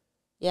 Amy.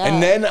 Yeah.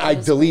 And then I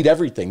delete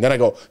everything. Then I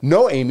go,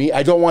 no, Amy,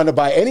 I don't want to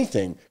buy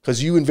anything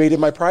because you invaded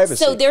my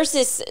privacy. So there's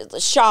this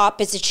shop.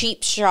 It's a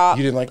cheap shop.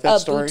 You didn't like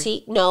that story?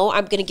 Boutique. No,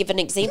 I'm going to give an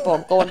example.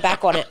 I'm going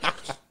back on it.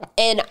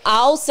 And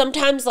I'll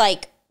sometimes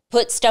like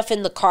put stuff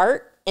in the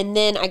cart. And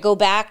then I go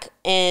back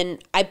and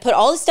I put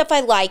all the stuff I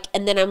like.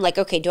 And then I'm like,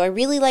 okay, do I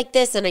really like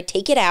this? And I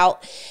take it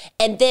out.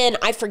 And then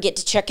I forget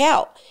to check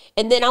out.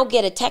 And then I'll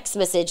get a text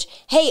message,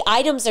 hey,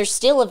 items are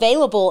still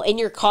available in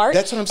your cart.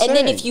 That's what I'm saying. And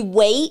then if you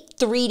wait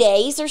 3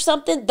 days or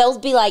something,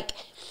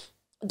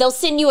 they'll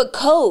send you a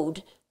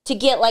code to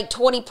get like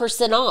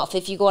 20% off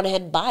if you go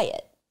ahead and buy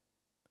it.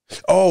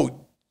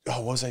 Oh,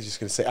 what was I just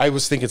going to say? I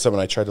was thinking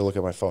something. I tried to look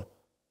at my phone.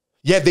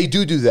 Yeah, they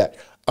do that.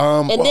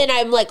 Then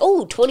I'm like,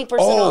 20%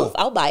 off.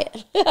 I'll buy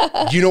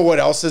it. You know what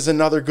else is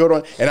another good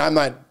one? And I'm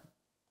not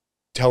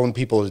telling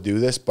people to do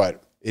this,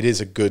 but it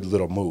is a good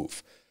little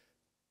move.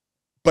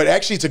 But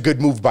actually, it's a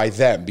good move by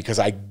them because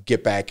I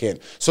get back in.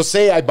 So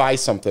say I buy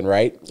something,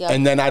 right? Yep.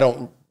 And then I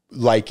don't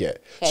like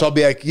it. Okay. So I'll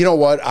be like, you know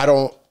what? I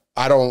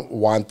don't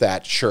want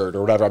that shirt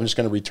or whatever. I'm just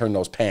going to return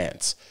those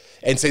pants.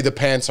 And say the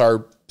pants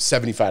are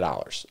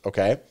 $75,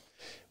 okay?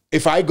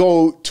 If I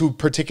go to a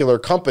particular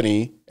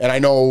company and I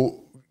know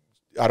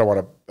I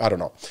don't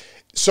know.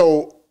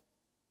 So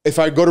if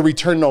I go to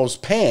return those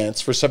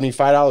pants for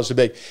 $75, to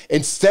be like,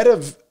 instead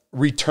of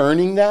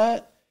returning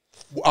that,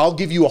 I'll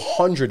give you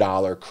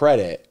 $100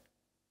 credit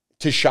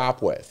to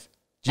shop with.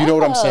 Do you know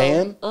what I'm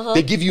saying?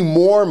 They give you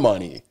more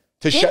money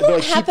to shop.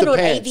 Didn't that happen on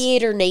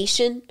Aviator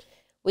Nation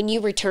when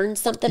you return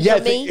something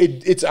from me?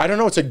 It's I don't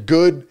know. It's a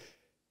good,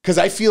 because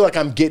I feel like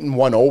I'm getting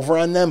one over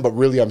on them, but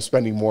really I'm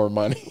spending more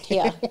money.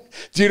 Yeah.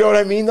 Do you know what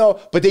I mean,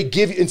 though? But they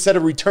give, instead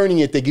of returning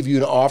it, they give you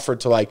an offer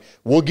to like,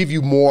 we'll give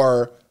you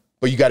more,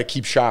 but you got to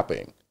keep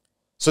shopping.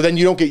 So then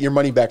you don't get your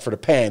money back for the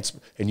pants,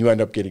 and you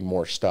end up getting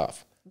more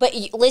stuff. But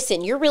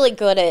listen, you're really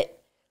good at,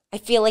 I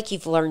feel like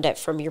you've learned it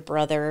from your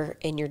brother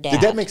and your dad.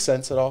 Did that make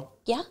sense at all?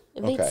 Yeah,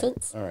 it made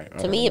sense. All right.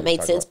 To me, it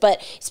made sense.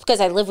 But it's because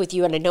I live with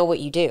you and I know what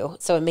you do.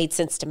 So it made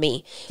sense to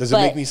me. Does it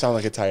make me sound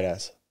like a tight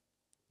ass?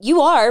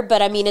 You are,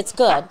 but I mean, it's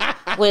good.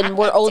 When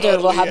we're older,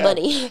 we'll have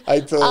money. I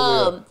totally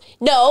am.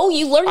 No,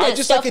 you learn that I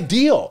just like a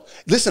deal.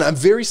 Listen, I'm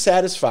very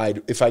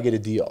satisfied if I get a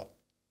deal.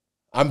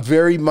 I'm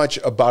very much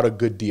about a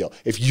good deal.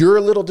 If you're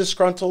a little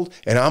disgruntled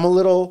and I'm a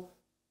little,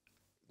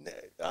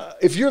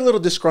 if you're a little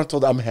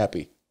disgruntled, I'm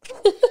happy.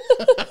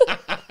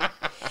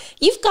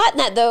 You've gotten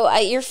that, though.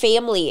 Your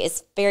family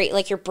is very,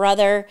 like your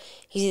brother,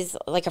 he's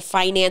like a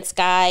finance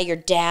guy. Your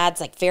dad's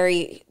like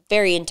very,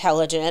 very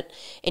intelligent.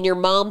 And your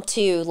mom,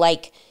 too,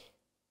 like,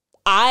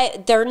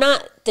 they're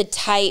not the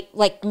type,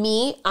 like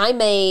me,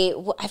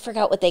 I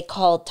forgot what they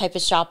call type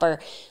of shopper.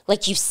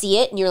 Like you see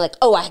it and you're like,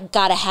 oh, I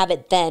gotta have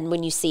it then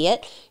when you see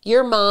it.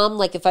 Your mom,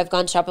 like if I've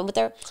gone shopping with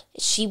her,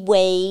 she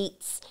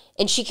waits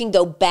and she can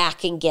go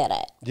back and get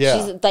it. Yeah.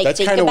 She's like,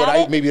 that's kind of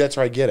what maybe that's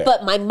where I get it.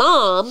 But my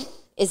mom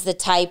is the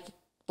type,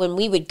 when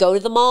we would go to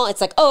the mall,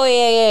 it's like, oh,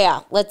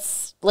 yeah.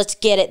 Let's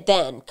get it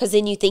then. Because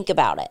then you think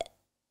about it.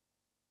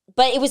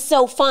 But it was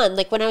so fun.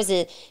 Like when I was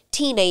a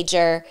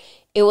teenager,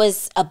 it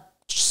was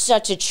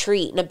such a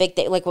treat and a big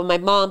thing. Like when my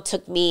mom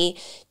took me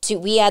to,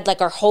 we had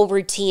like our whole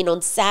routine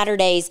on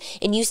Saturdays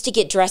and used to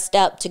get dressed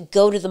up to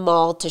go to the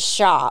mall to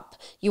shop.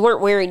 You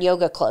weren't wearing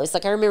yoga clothes.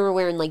 Like I remember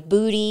wearing like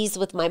booties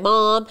with my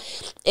mom,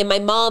 and my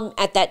mom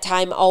at that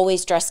time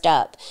always dressed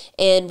up,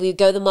 and we would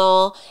go to the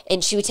mall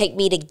and she would take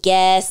me to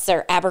Guess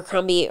or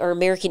Abercrombie or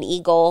American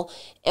Eagle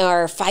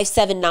or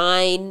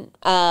 579,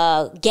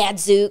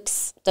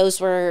 Gadzooks. Those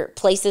were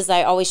places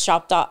I always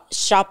shopped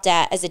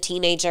at as a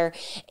teenager.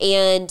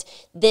 And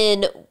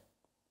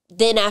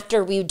then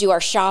after we would do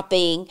our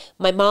shopping,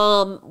 my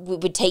mom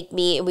would take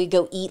me and we'd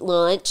go eat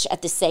lunch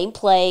at the same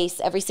place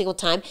every single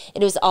time.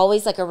 And it was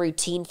always like a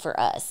routine for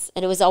us.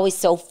 And it was always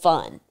so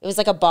fun. It was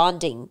like a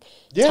bonding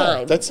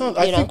time. That sounds,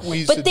 I think we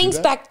used to But things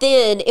do that. back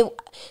then,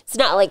 it's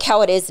not like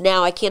how it is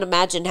now. I can't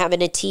imagine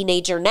having a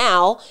teenager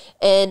now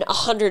and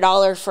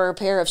 $100 for a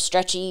pair of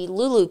stretchy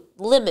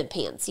Lululemon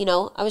pants. You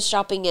know, I was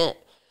shopping at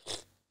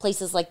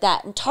places like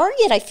that. And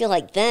Target, I feel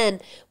like then,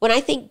 when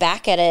I think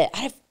back at it,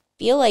 I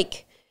feel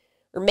like,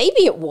 or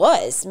maybe it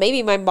was,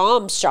 maybe my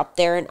mom shopped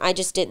there and I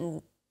just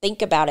didn't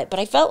think about it. But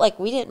I felt like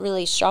we didn't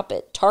really shop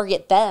at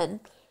Target then.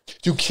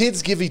 Do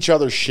kids give each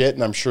other shit?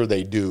 And I'm sure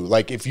they do.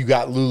 Like if you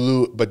got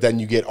Lulu, but then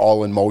you get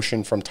All in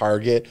Motion from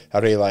Target,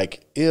 are they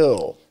like,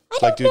 ew?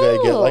 Like, do they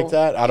get like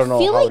that? I don't know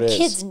how it is. I feel like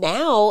kids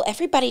now,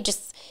 everybody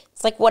just,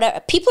 it's like whatever.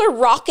 People are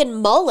rocking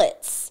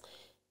mullets.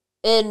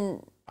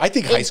 And I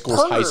think high school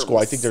is high school.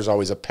 I perms. think there's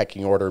always a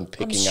pecking order and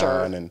picking sure.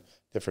 on and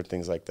different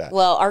things like that.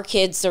 Well, our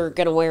kids are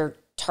going to wear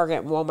Target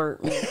and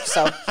Walmart.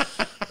 So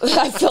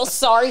I feel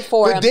sorry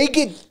for them.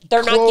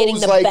 They're not getting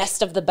the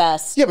best of the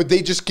best. Yeah, but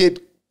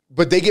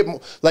they get,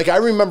 like, I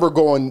remember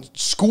going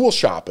school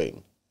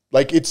shopping.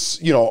 Like,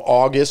 it's,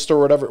 August or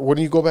whatever. When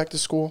do you go back to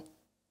school?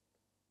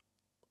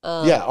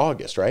 Yeah,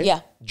 August, right?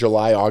 Yeah.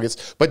 July,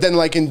 August. But then,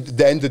 like, in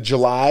the end of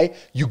July,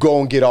 you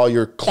go and get all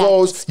your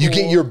clothes. You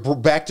get your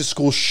back to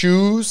school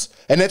shoes.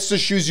 And that's the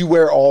shoes you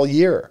wear all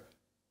year.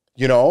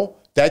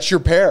 That's your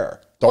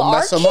pair. Don't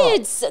mess them up. Our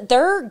kids,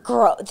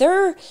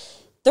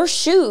 their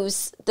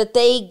shoes that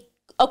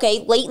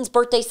Leighton's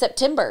birthday,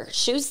 September.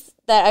 Shoes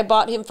that I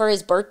bought him for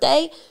his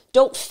birthday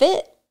don't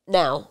fit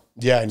now.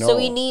 Yeah, I know. So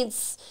he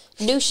needs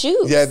new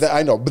shoes. Yeah,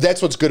 I know. But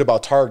that's what's good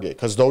about Target,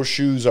 because those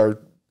shoes are,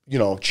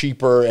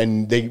 cheaper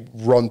and they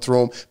run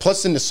through them.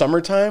 Plus, in the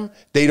summertime,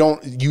 they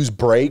don't use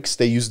brakes.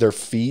 They use their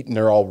feet and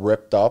they're all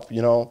ripped up,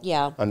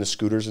 Yeah. on the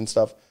scooters and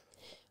stuff.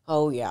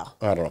 Oh, yeah.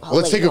 I don't know.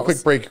 Let's take a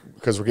quick break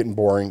because we're getting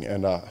boring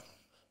and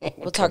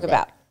We'll talk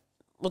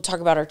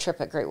about our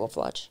trip at Great Wolf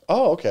Lodge.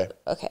 Oh, okay.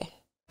 Okay.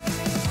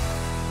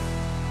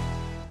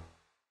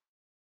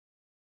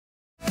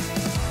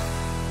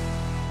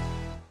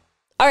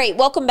 All right,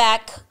 welcome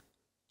back.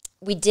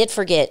 We did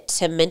forget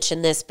to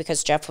mention this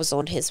because Jeff was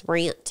on his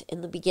rant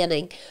in the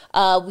beginning.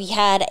 We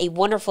had a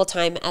wonderful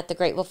time at the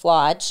Great Wolf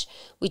Lodge.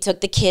 We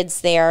took the kids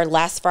there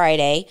last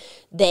Friday.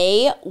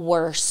 They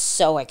were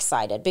so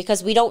excited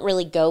because we don't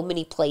really go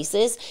many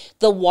places.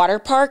 The water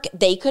park,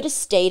 they could have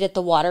stayed at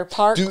the water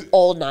park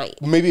all night.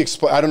 Maybe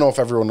explain. I don't know if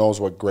everyone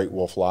knows what Great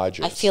Wolf Lodge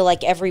is. I feel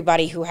like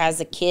everybody who has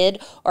a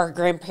kid or a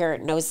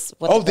grandparent knows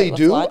what the they Great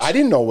do? Wolf Lodge. I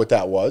didn't know what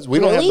that was. We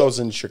don't have Really? those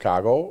in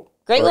Chicago.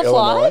 Great or Wolf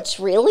Illinois. Lodge?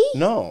 Really?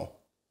 No,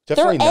 They're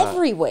definitely not.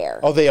 everywhere.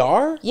 Oh, they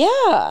are?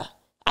 Yeah.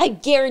 I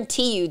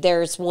guarantee you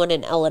there's one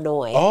in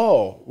Illinois.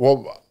 Oh,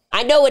 well.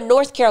 I know in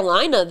North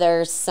Carolina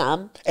there's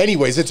some.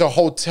 Anyways, it's a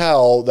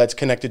hotel that's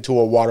connected to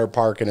a water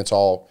park and it's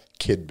all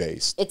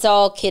kid-based. It's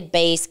all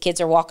kid-based. Kids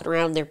are walking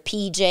around in their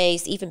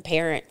PJs, even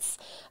parents.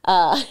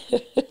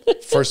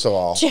 First of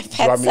all, Jeff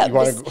had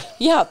something.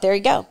 Yeah, there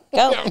you go.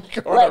 Go.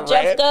 Let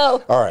Jeff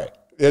go. All right.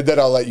 And then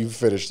I'll let you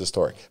finish the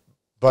story.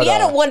 But We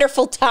had a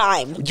wonderful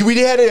time. we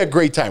had a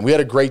great time. We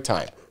had a great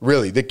time.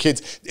 Really. The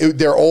kids,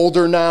 they're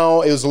older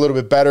now. It was a little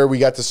bit better. We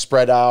got to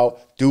spread out,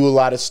 do a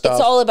lot of stuff.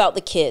 It's all about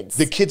the kids.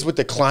 The kids with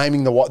the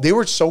climbing the wall. They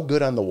were so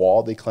good on the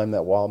wall. They climbed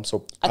that wall. I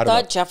don't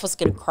thought know. Jeff was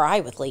going to cry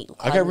with Leighton.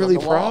 I got really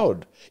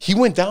proud. He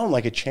went down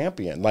like a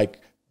champion,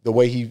 like the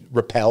way he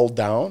rappelled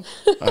down.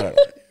 I don't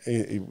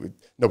know.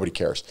 Nobody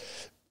cares.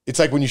 It's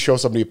like when you show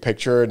somebody a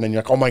picture and then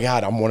you're like, oh my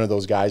God, I'm one of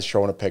those guys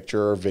showing a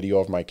picture or video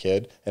of my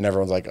kid. And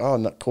everyone's like, oh,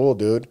 not cool,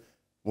 dude.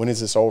 When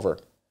is this over?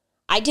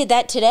 I did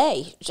that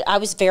today. I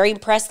was very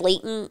impressed.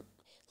 Leighton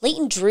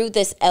drew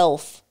this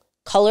elf,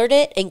 colored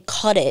it, and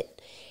cut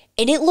it.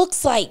 And it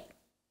looks like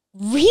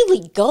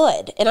really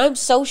good. And I'm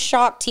so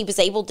shocked he was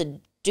able to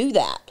do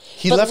that.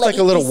 He left like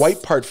a little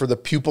white part for the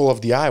pupil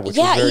of the eye, which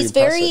was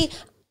very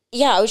impressive.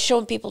 Yeah, I was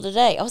showing people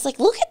today. I was like,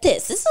 look at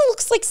this. This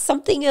looks like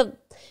something a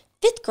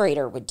fifth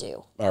grader would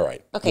do. All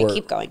right. Okay,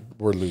 keep going.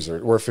 We're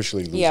losers. We're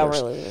officially losers. Yeah,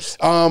 we're losers.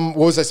 What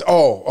was I?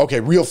 Oh, okay,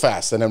 real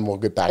fast, and then we'll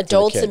get back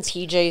Adults to the and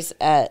kids. PJs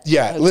at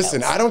hotels.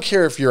 Listen, I don't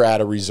care if you're at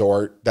a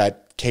resort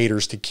that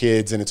caters to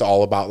kids and it's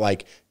all about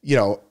like,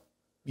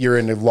 you're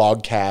in a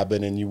log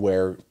cabin and you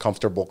wear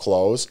comfortable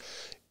clothes.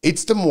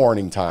 It's the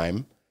morning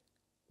time.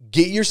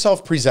 Get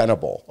yourself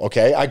presentable,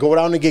 okay? I go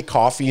down to get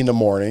coffee in the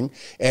morning,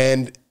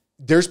 and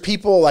there's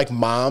people like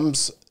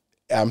moms,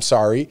 I'm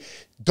sorry,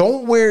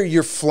 don't wear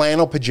your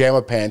flannel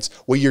pajama pants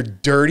with your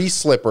dirty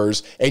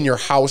slippers and your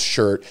house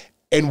shirt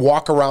and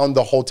walk around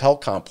the hotel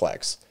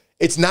complex.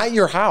 It's not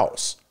your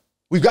house.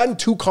 We've gotten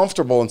too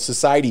comfortable in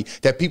society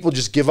that people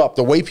just give up.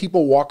 The way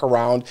people walk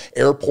around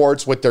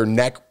airports with their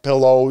neck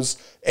pillows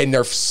and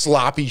their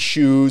sloppy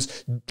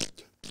shoes,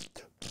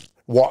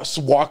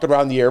 walking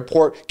around the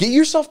airport. Get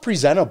yourself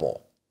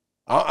presentable.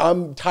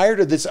 I'm tired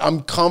of this.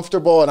 I'm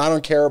comfortable and I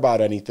don't care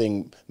about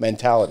anything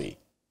mentality.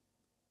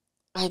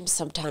 I'm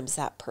sometimes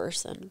that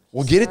person.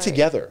 Well, get it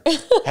together.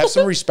 Have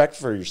some respect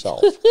for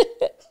yourself.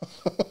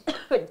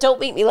 Don't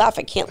make me laugh.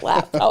 I can't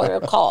laugh. I'll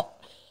recall.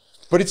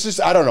 But it's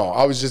just, I don't know.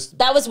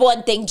 That was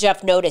one thing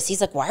Jeff noticed. He's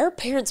like, why are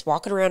parents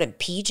walking around in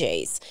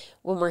PJs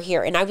when we're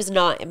here? And I was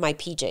not in my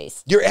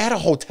PJs. You're at a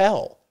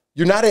hotel.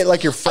 You're not at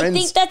like your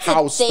friend's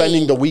house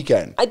spending the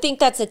weekend. I think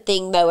that's a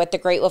thing, though, at the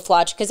Great Wolf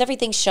Lodge, because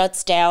everything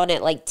shuts down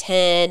at like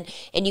 10,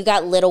 and you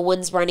got little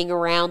ones running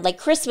around. Like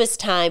Christmas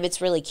time, it's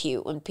really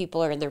cute when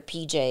people are in their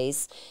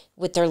PJs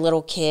with their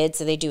little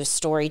kids and they do a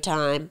story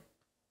time.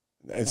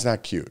 It's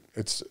not cute.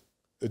 It's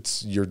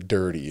you're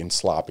dirty and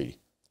sloppy.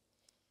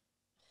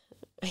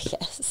 I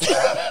guess.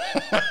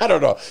 I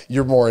don't know.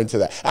 You're more into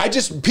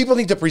that. People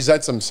need to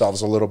present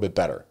themselves a little bit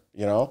better.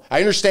 You know,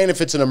 I understand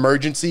if it's an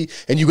emergency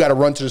and you got to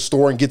run to the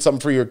store and get something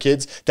for your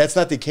kids. That's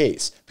not the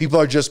case. People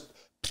are just.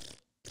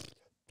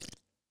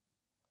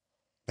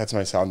 That's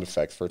my sound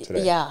effect for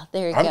today. Yeah,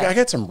 there you go. I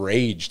got some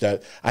rage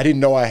that I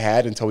didn't know I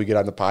had until we get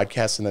on the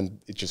podcast, and then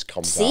it just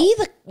comes out. See,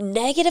 the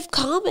negative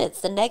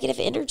comments, the negative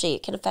energy,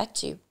 it can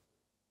affect you.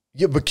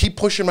 Yeah, but keep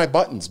pushing my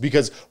buttons,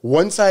 because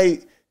once I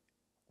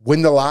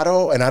win the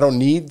lotto and I don't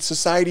need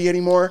society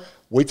anymore,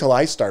 wait till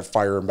I start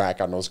firing back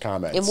on those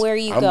comments. And where are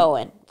you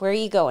going? Where are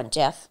you going,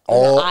 Jeff?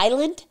 On an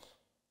island?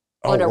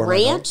 On a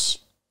ranch?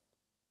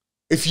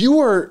 If you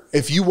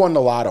won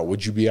the lotto,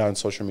 would you be on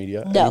social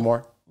media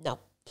anymore? No.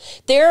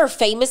 There are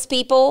famous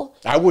people.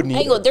 I wouldn't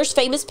either. Hang on, there's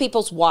famous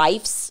people's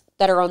wives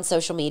that are on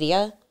social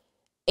media,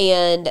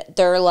 and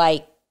they're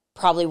like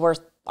probably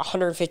worth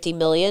 150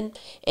 million,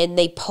 and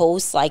they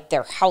post like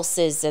their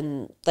houses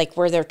and like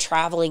where they're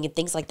traveling and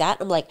things like that.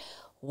 I'm like,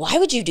 why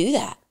would you do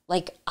that?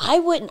 Like, I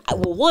wouldn't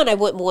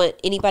want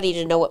anybody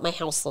to know what my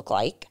house looked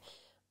like.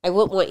 I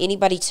wouldn't want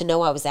anybody to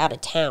know I was out of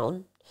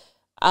town.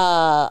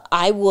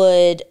 I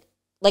would,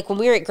 like when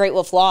we were at Great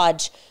Wolf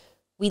Lodge,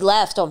 we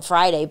left on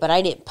Friday, but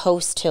I didn't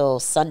post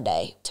till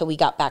Sunday, till we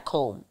got back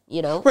home,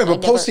 you know? Right,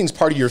 but posting's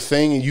part of your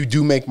thing, and you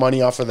do make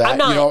money off of that.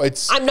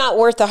 I'm not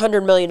worth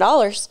 $100 million.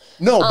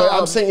 No, but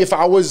I'm saying if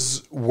I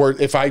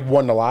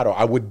won the lotto,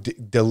 I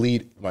would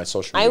delete my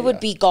social media. I would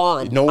be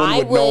gone. No one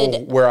would know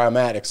where I'm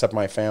at except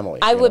my family.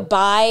 I would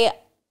buy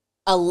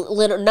a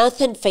little,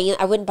 nothing fancy.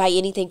 I wouldn't buy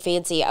anything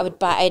fancy. I would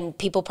buy, and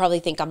people probably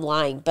think I'm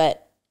lying,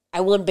 but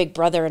I won Big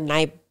Brother, and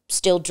I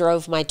still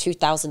drove my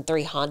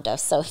 2003 Honda,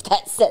 so if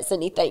that says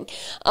anything.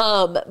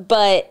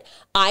 But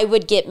I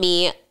would get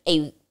me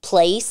a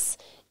place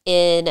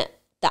in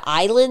the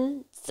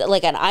island,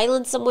 like an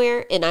island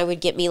somewhere, and I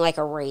would get me like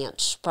a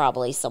ranch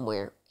probably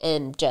somewhere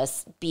and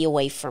just be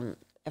away from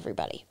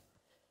everybody.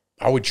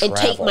 I would travel.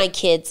 And take my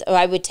kids,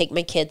 I would take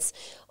my kids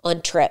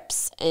on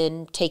trips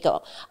and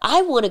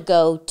I want to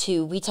go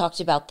to, we talked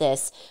about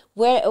this,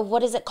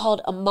 what is it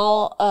called?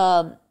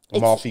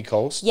 Amalfi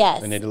Coast?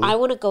 Yes. In Italy? I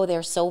want to go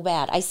there so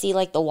bad. I see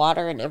like the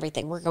water and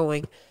everything. We're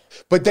going.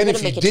 But then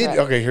if you did,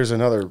 okay, here's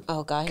another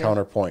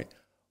counterpoint.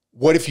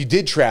 What if you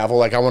did travel?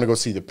 Like, I want to go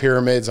see the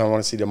pyramids. I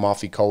want to see the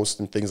Amalfi Coast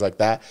and things like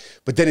that.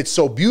 But then it's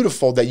so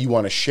beautiful that you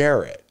want to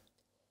share it.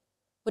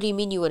 What do you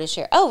mean you want to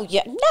share? Oh,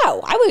 yeah.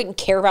 No, I wouldn't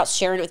care about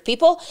sharing it with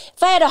people.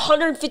 If I had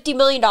 $150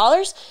 million,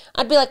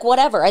 I'd be like,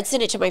 whatever. I'd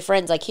send it to my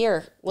friends. Like,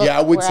 here. Look, yeah,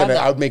 I would send it.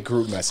 I would make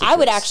group messages. I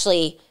would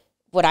actually...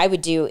 What I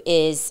would do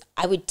is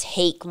I would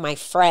take my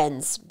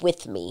friends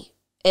with me,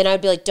 and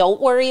I'd be like, don't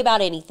worry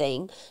about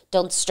anything.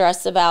 Don't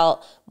stress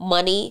about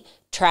money,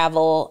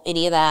 travel,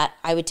 any of that.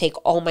 I would take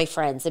all my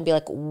friends and be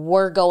like,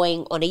 we're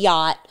going on a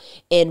yacht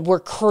and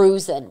we're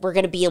cruising. We're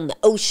going to be on the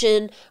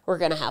ocean. We're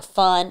going to have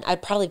fun.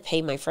 I'd probably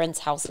pay my friends'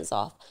 houses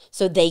off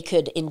so they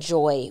could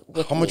enjoy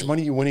with How much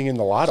money are you winning in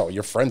the lotto?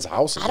 Your friend's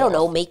house is I don't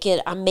off.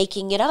 know. I'm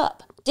making it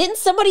up. Didn't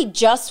somebody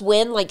just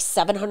win like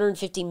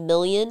 $750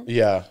 million?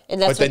 Yeah. And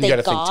that's but then what you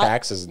they got to think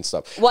taxes and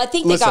stuff. Well, I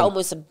think they got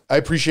almost I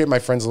appreciate my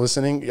friends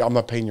listening. I'm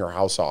not paying your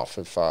house off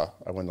if I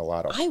win the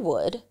lotto. I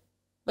would.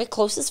 My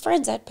closest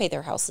friends, I'd pay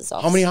their houses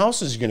off. How many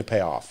houses are you going to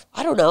pay off?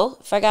 I don't know.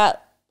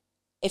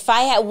 If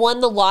I had won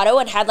the lotto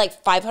and had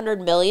like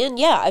 $500 million,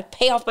 yeah, I'd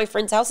pay off my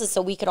friends' houses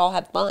so we could all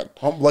have fun.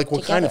 Like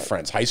what kind of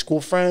friends? High school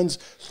friends?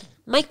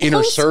 My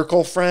inner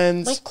circle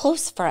friends? My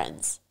close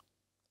friends.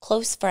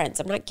 Close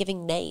friends. I'm not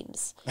giving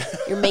names.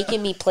 You're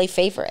making me play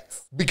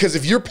favorites. Because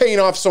if you're paying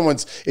off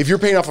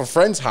a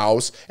friend's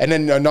house and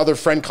then another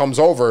friend comes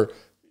over,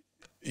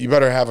 you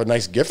better have a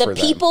nice gift for them.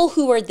 The people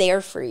who are there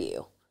for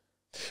you.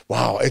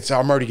 Wow,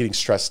 I'm already getting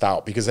stressed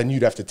out because then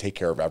you'd have to take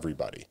care of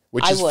everybody,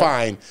 which is would.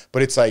 fine.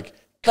 But it's like,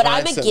 but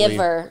I'm a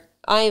giver.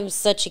 I am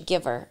such a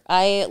giver.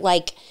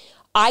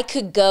 I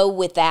could go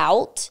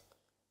without,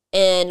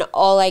 and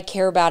all I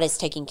care about is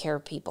taking care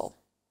of people,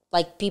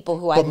 like people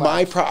who I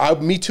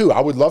love. Me too. I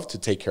would love to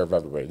take care of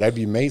everybody. That'd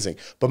be amazing.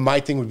 But my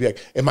thing would be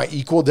like, am I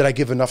equal? Did I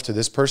give enough to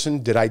this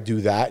person? Did I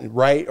do that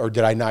right? Or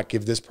did I not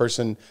give this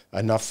person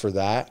enough for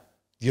that?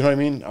 You know what I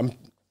mean? I'm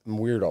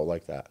weirdo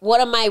like that.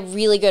 One of my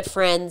really good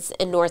friends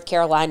in North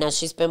Carolina,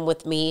 she's been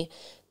with me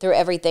through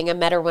everything. I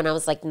met her when I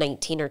was like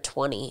 19 or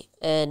 20,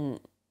 and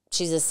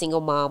she's a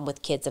single mom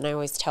with kids, and I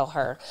always tell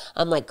her,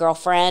 I'm like,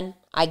 girlfriend,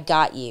 I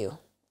got you.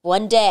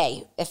 One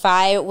day, if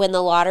I win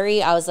the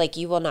lottery, I was like,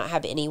 you will not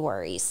have any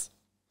worries.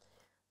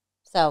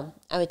 So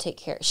I would take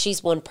care.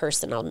 She's one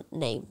person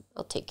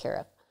I'll take care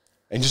of.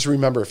 And just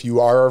remember, if you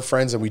are our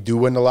friends and we do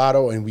win the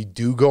lotto and we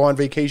do go on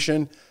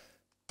vacation,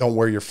 don't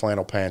wear your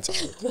flannel pants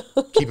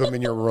on. Keep them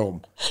in your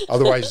room.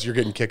 Otherwise, you're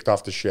getting kicked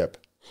off the ship.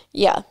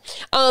 Yeah.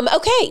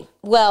 Okay.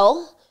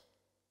 Well,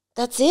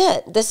 that's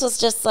it. This was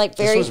just like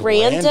very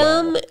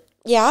random.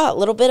 Yeah, a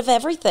little bit of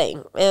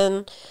everything.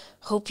 And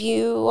hope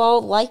you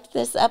all liked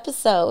this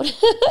episode.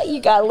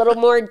 You got a little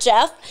more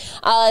Jeff.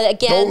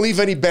 Again, don't leave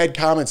any bad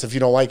comments if you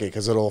don't like it,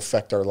 because it'll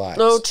affect our lives.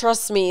 No,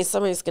 trust me.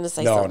 Somebody's going to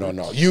say something.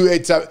 No.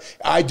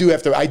 I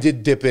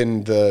did dip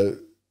in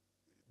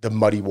the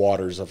muddy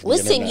waters of the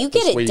internet. You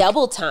get it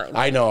double time.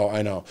 I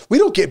know. We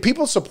don't get,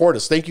 people support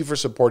us. Thank you for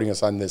supporting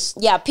us on this.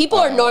 Yeah, people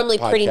are normally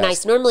podcast. Pretty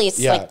nice. Normally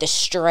it's like the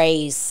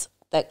strays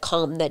that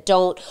come that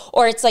don't,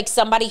 or it's like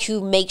somebody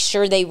who makes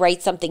sure they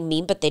write something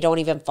mean, but they don't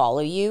even follow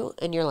you.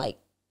 And you're like,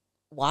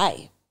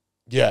 why?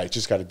 Yeah, I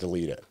just got to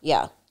delete it.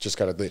 Yeah. Just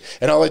got to delete it.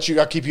 And I'll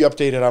keep you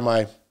updated on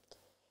my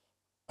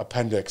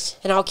appendix.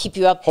 And I'll keep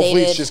you updated.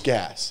 Hopefully it's just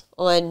gas.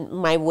 On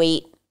my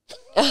weight.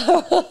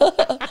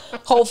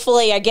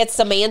 Hopefully I get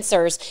some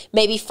answers.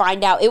 Maybe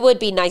find out. It would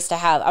be nice to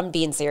have, I'm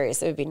being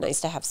serious, it would be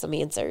nice to have some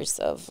answers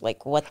of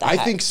like what the heck.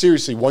 I think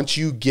seriously, once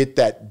you get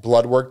that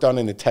blood work done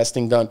and the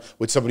testing done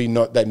with somebody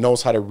that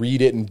knows how to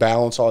read it and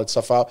balance all that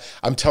stuff out,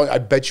 I'm telling you, I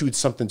bet you it's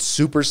something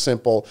super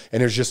simple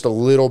and there's just a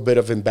little bit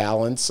of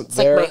imbalance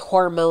there. Like my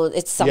hormone,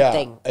 it's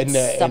something.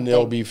 Yeah, and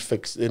it'll be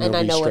fixed, and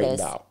it'll be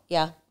straightened out.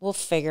 Yeah, we'll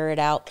figure it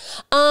out.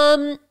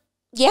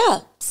 Yeah,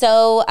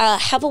 so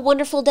have a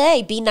wonderful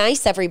day. Be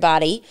nice,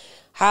 everybody.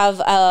 I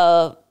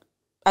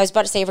was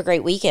about to say have a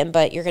great weekend,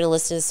 but you're going to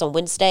listen to this on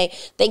Wednesday.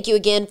 Thank you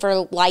again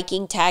for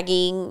liking,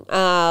 tagging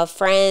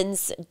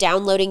friends,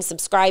 downloading,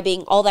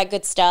 subscribing, all that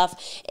good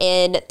stuff.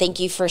 And thank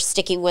you for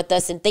sticking with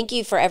us. And thank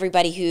you for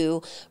everybody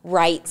who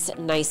writes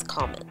nice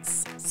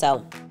comments.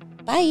 So,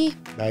 bye.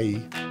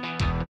 Bye.